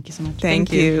this. Thank you so much.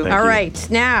 Thank you. All right.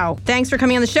 Now, thanks for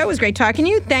coming on the show. It was great talking to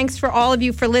you. Thanks for all of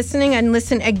you for listening, and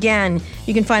listen again.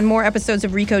 You can find more episodes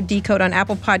of Recode Decode on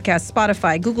Apple Podcasts,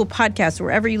 Spotify, Google Podcasts,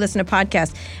 wherever you listen to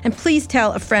podcasts. And please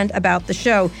tell a friend about the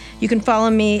show. You can follow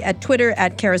me at Twitter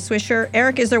at Kara Swisher.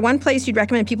 Eric, is there one place you'd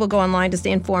recommend people go online to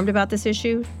stay informed about this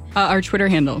issue? Our Twitter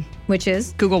handle. Which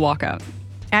is? Google Walkout.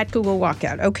 At Google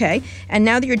Walkout. Okay. And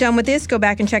now that you're done with this, go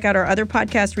back and check out our other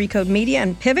podcasts, Recode Media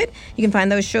and Pivot. You can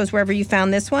find those shows wherever you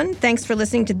found this one. Thanks for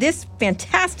listening to this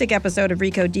fantastic episode of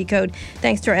Recode Decode.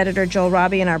 Thanks to our editor, Joel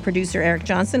Robbie, and our producer, Eric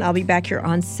Johnson. I'll be back here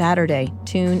on Saturday.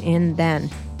 Tune in then.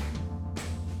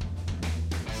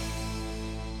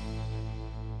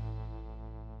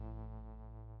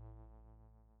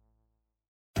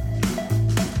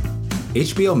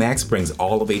 HBO Max brings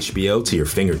all of HBO to your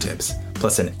fingertips,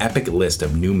 plus an epic list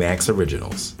of new Max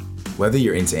originals. Whether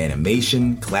you're into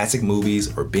animation, classic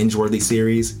movies, or binge-worthy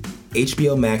series,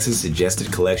 HBO Max's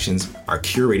suggested collections are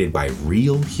curated by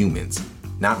real humans,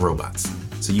 not robots,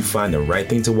 so you find the right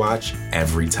thing to watch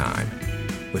every time.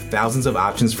 With thousands of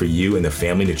options for you and the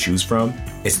family to choose from,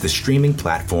 it's the streaming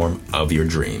platform of your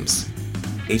dreams.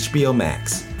 HBO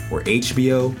Max, where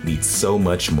HBO meets so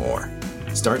much more.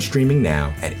 Start streaming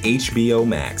now at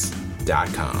hbomax.com.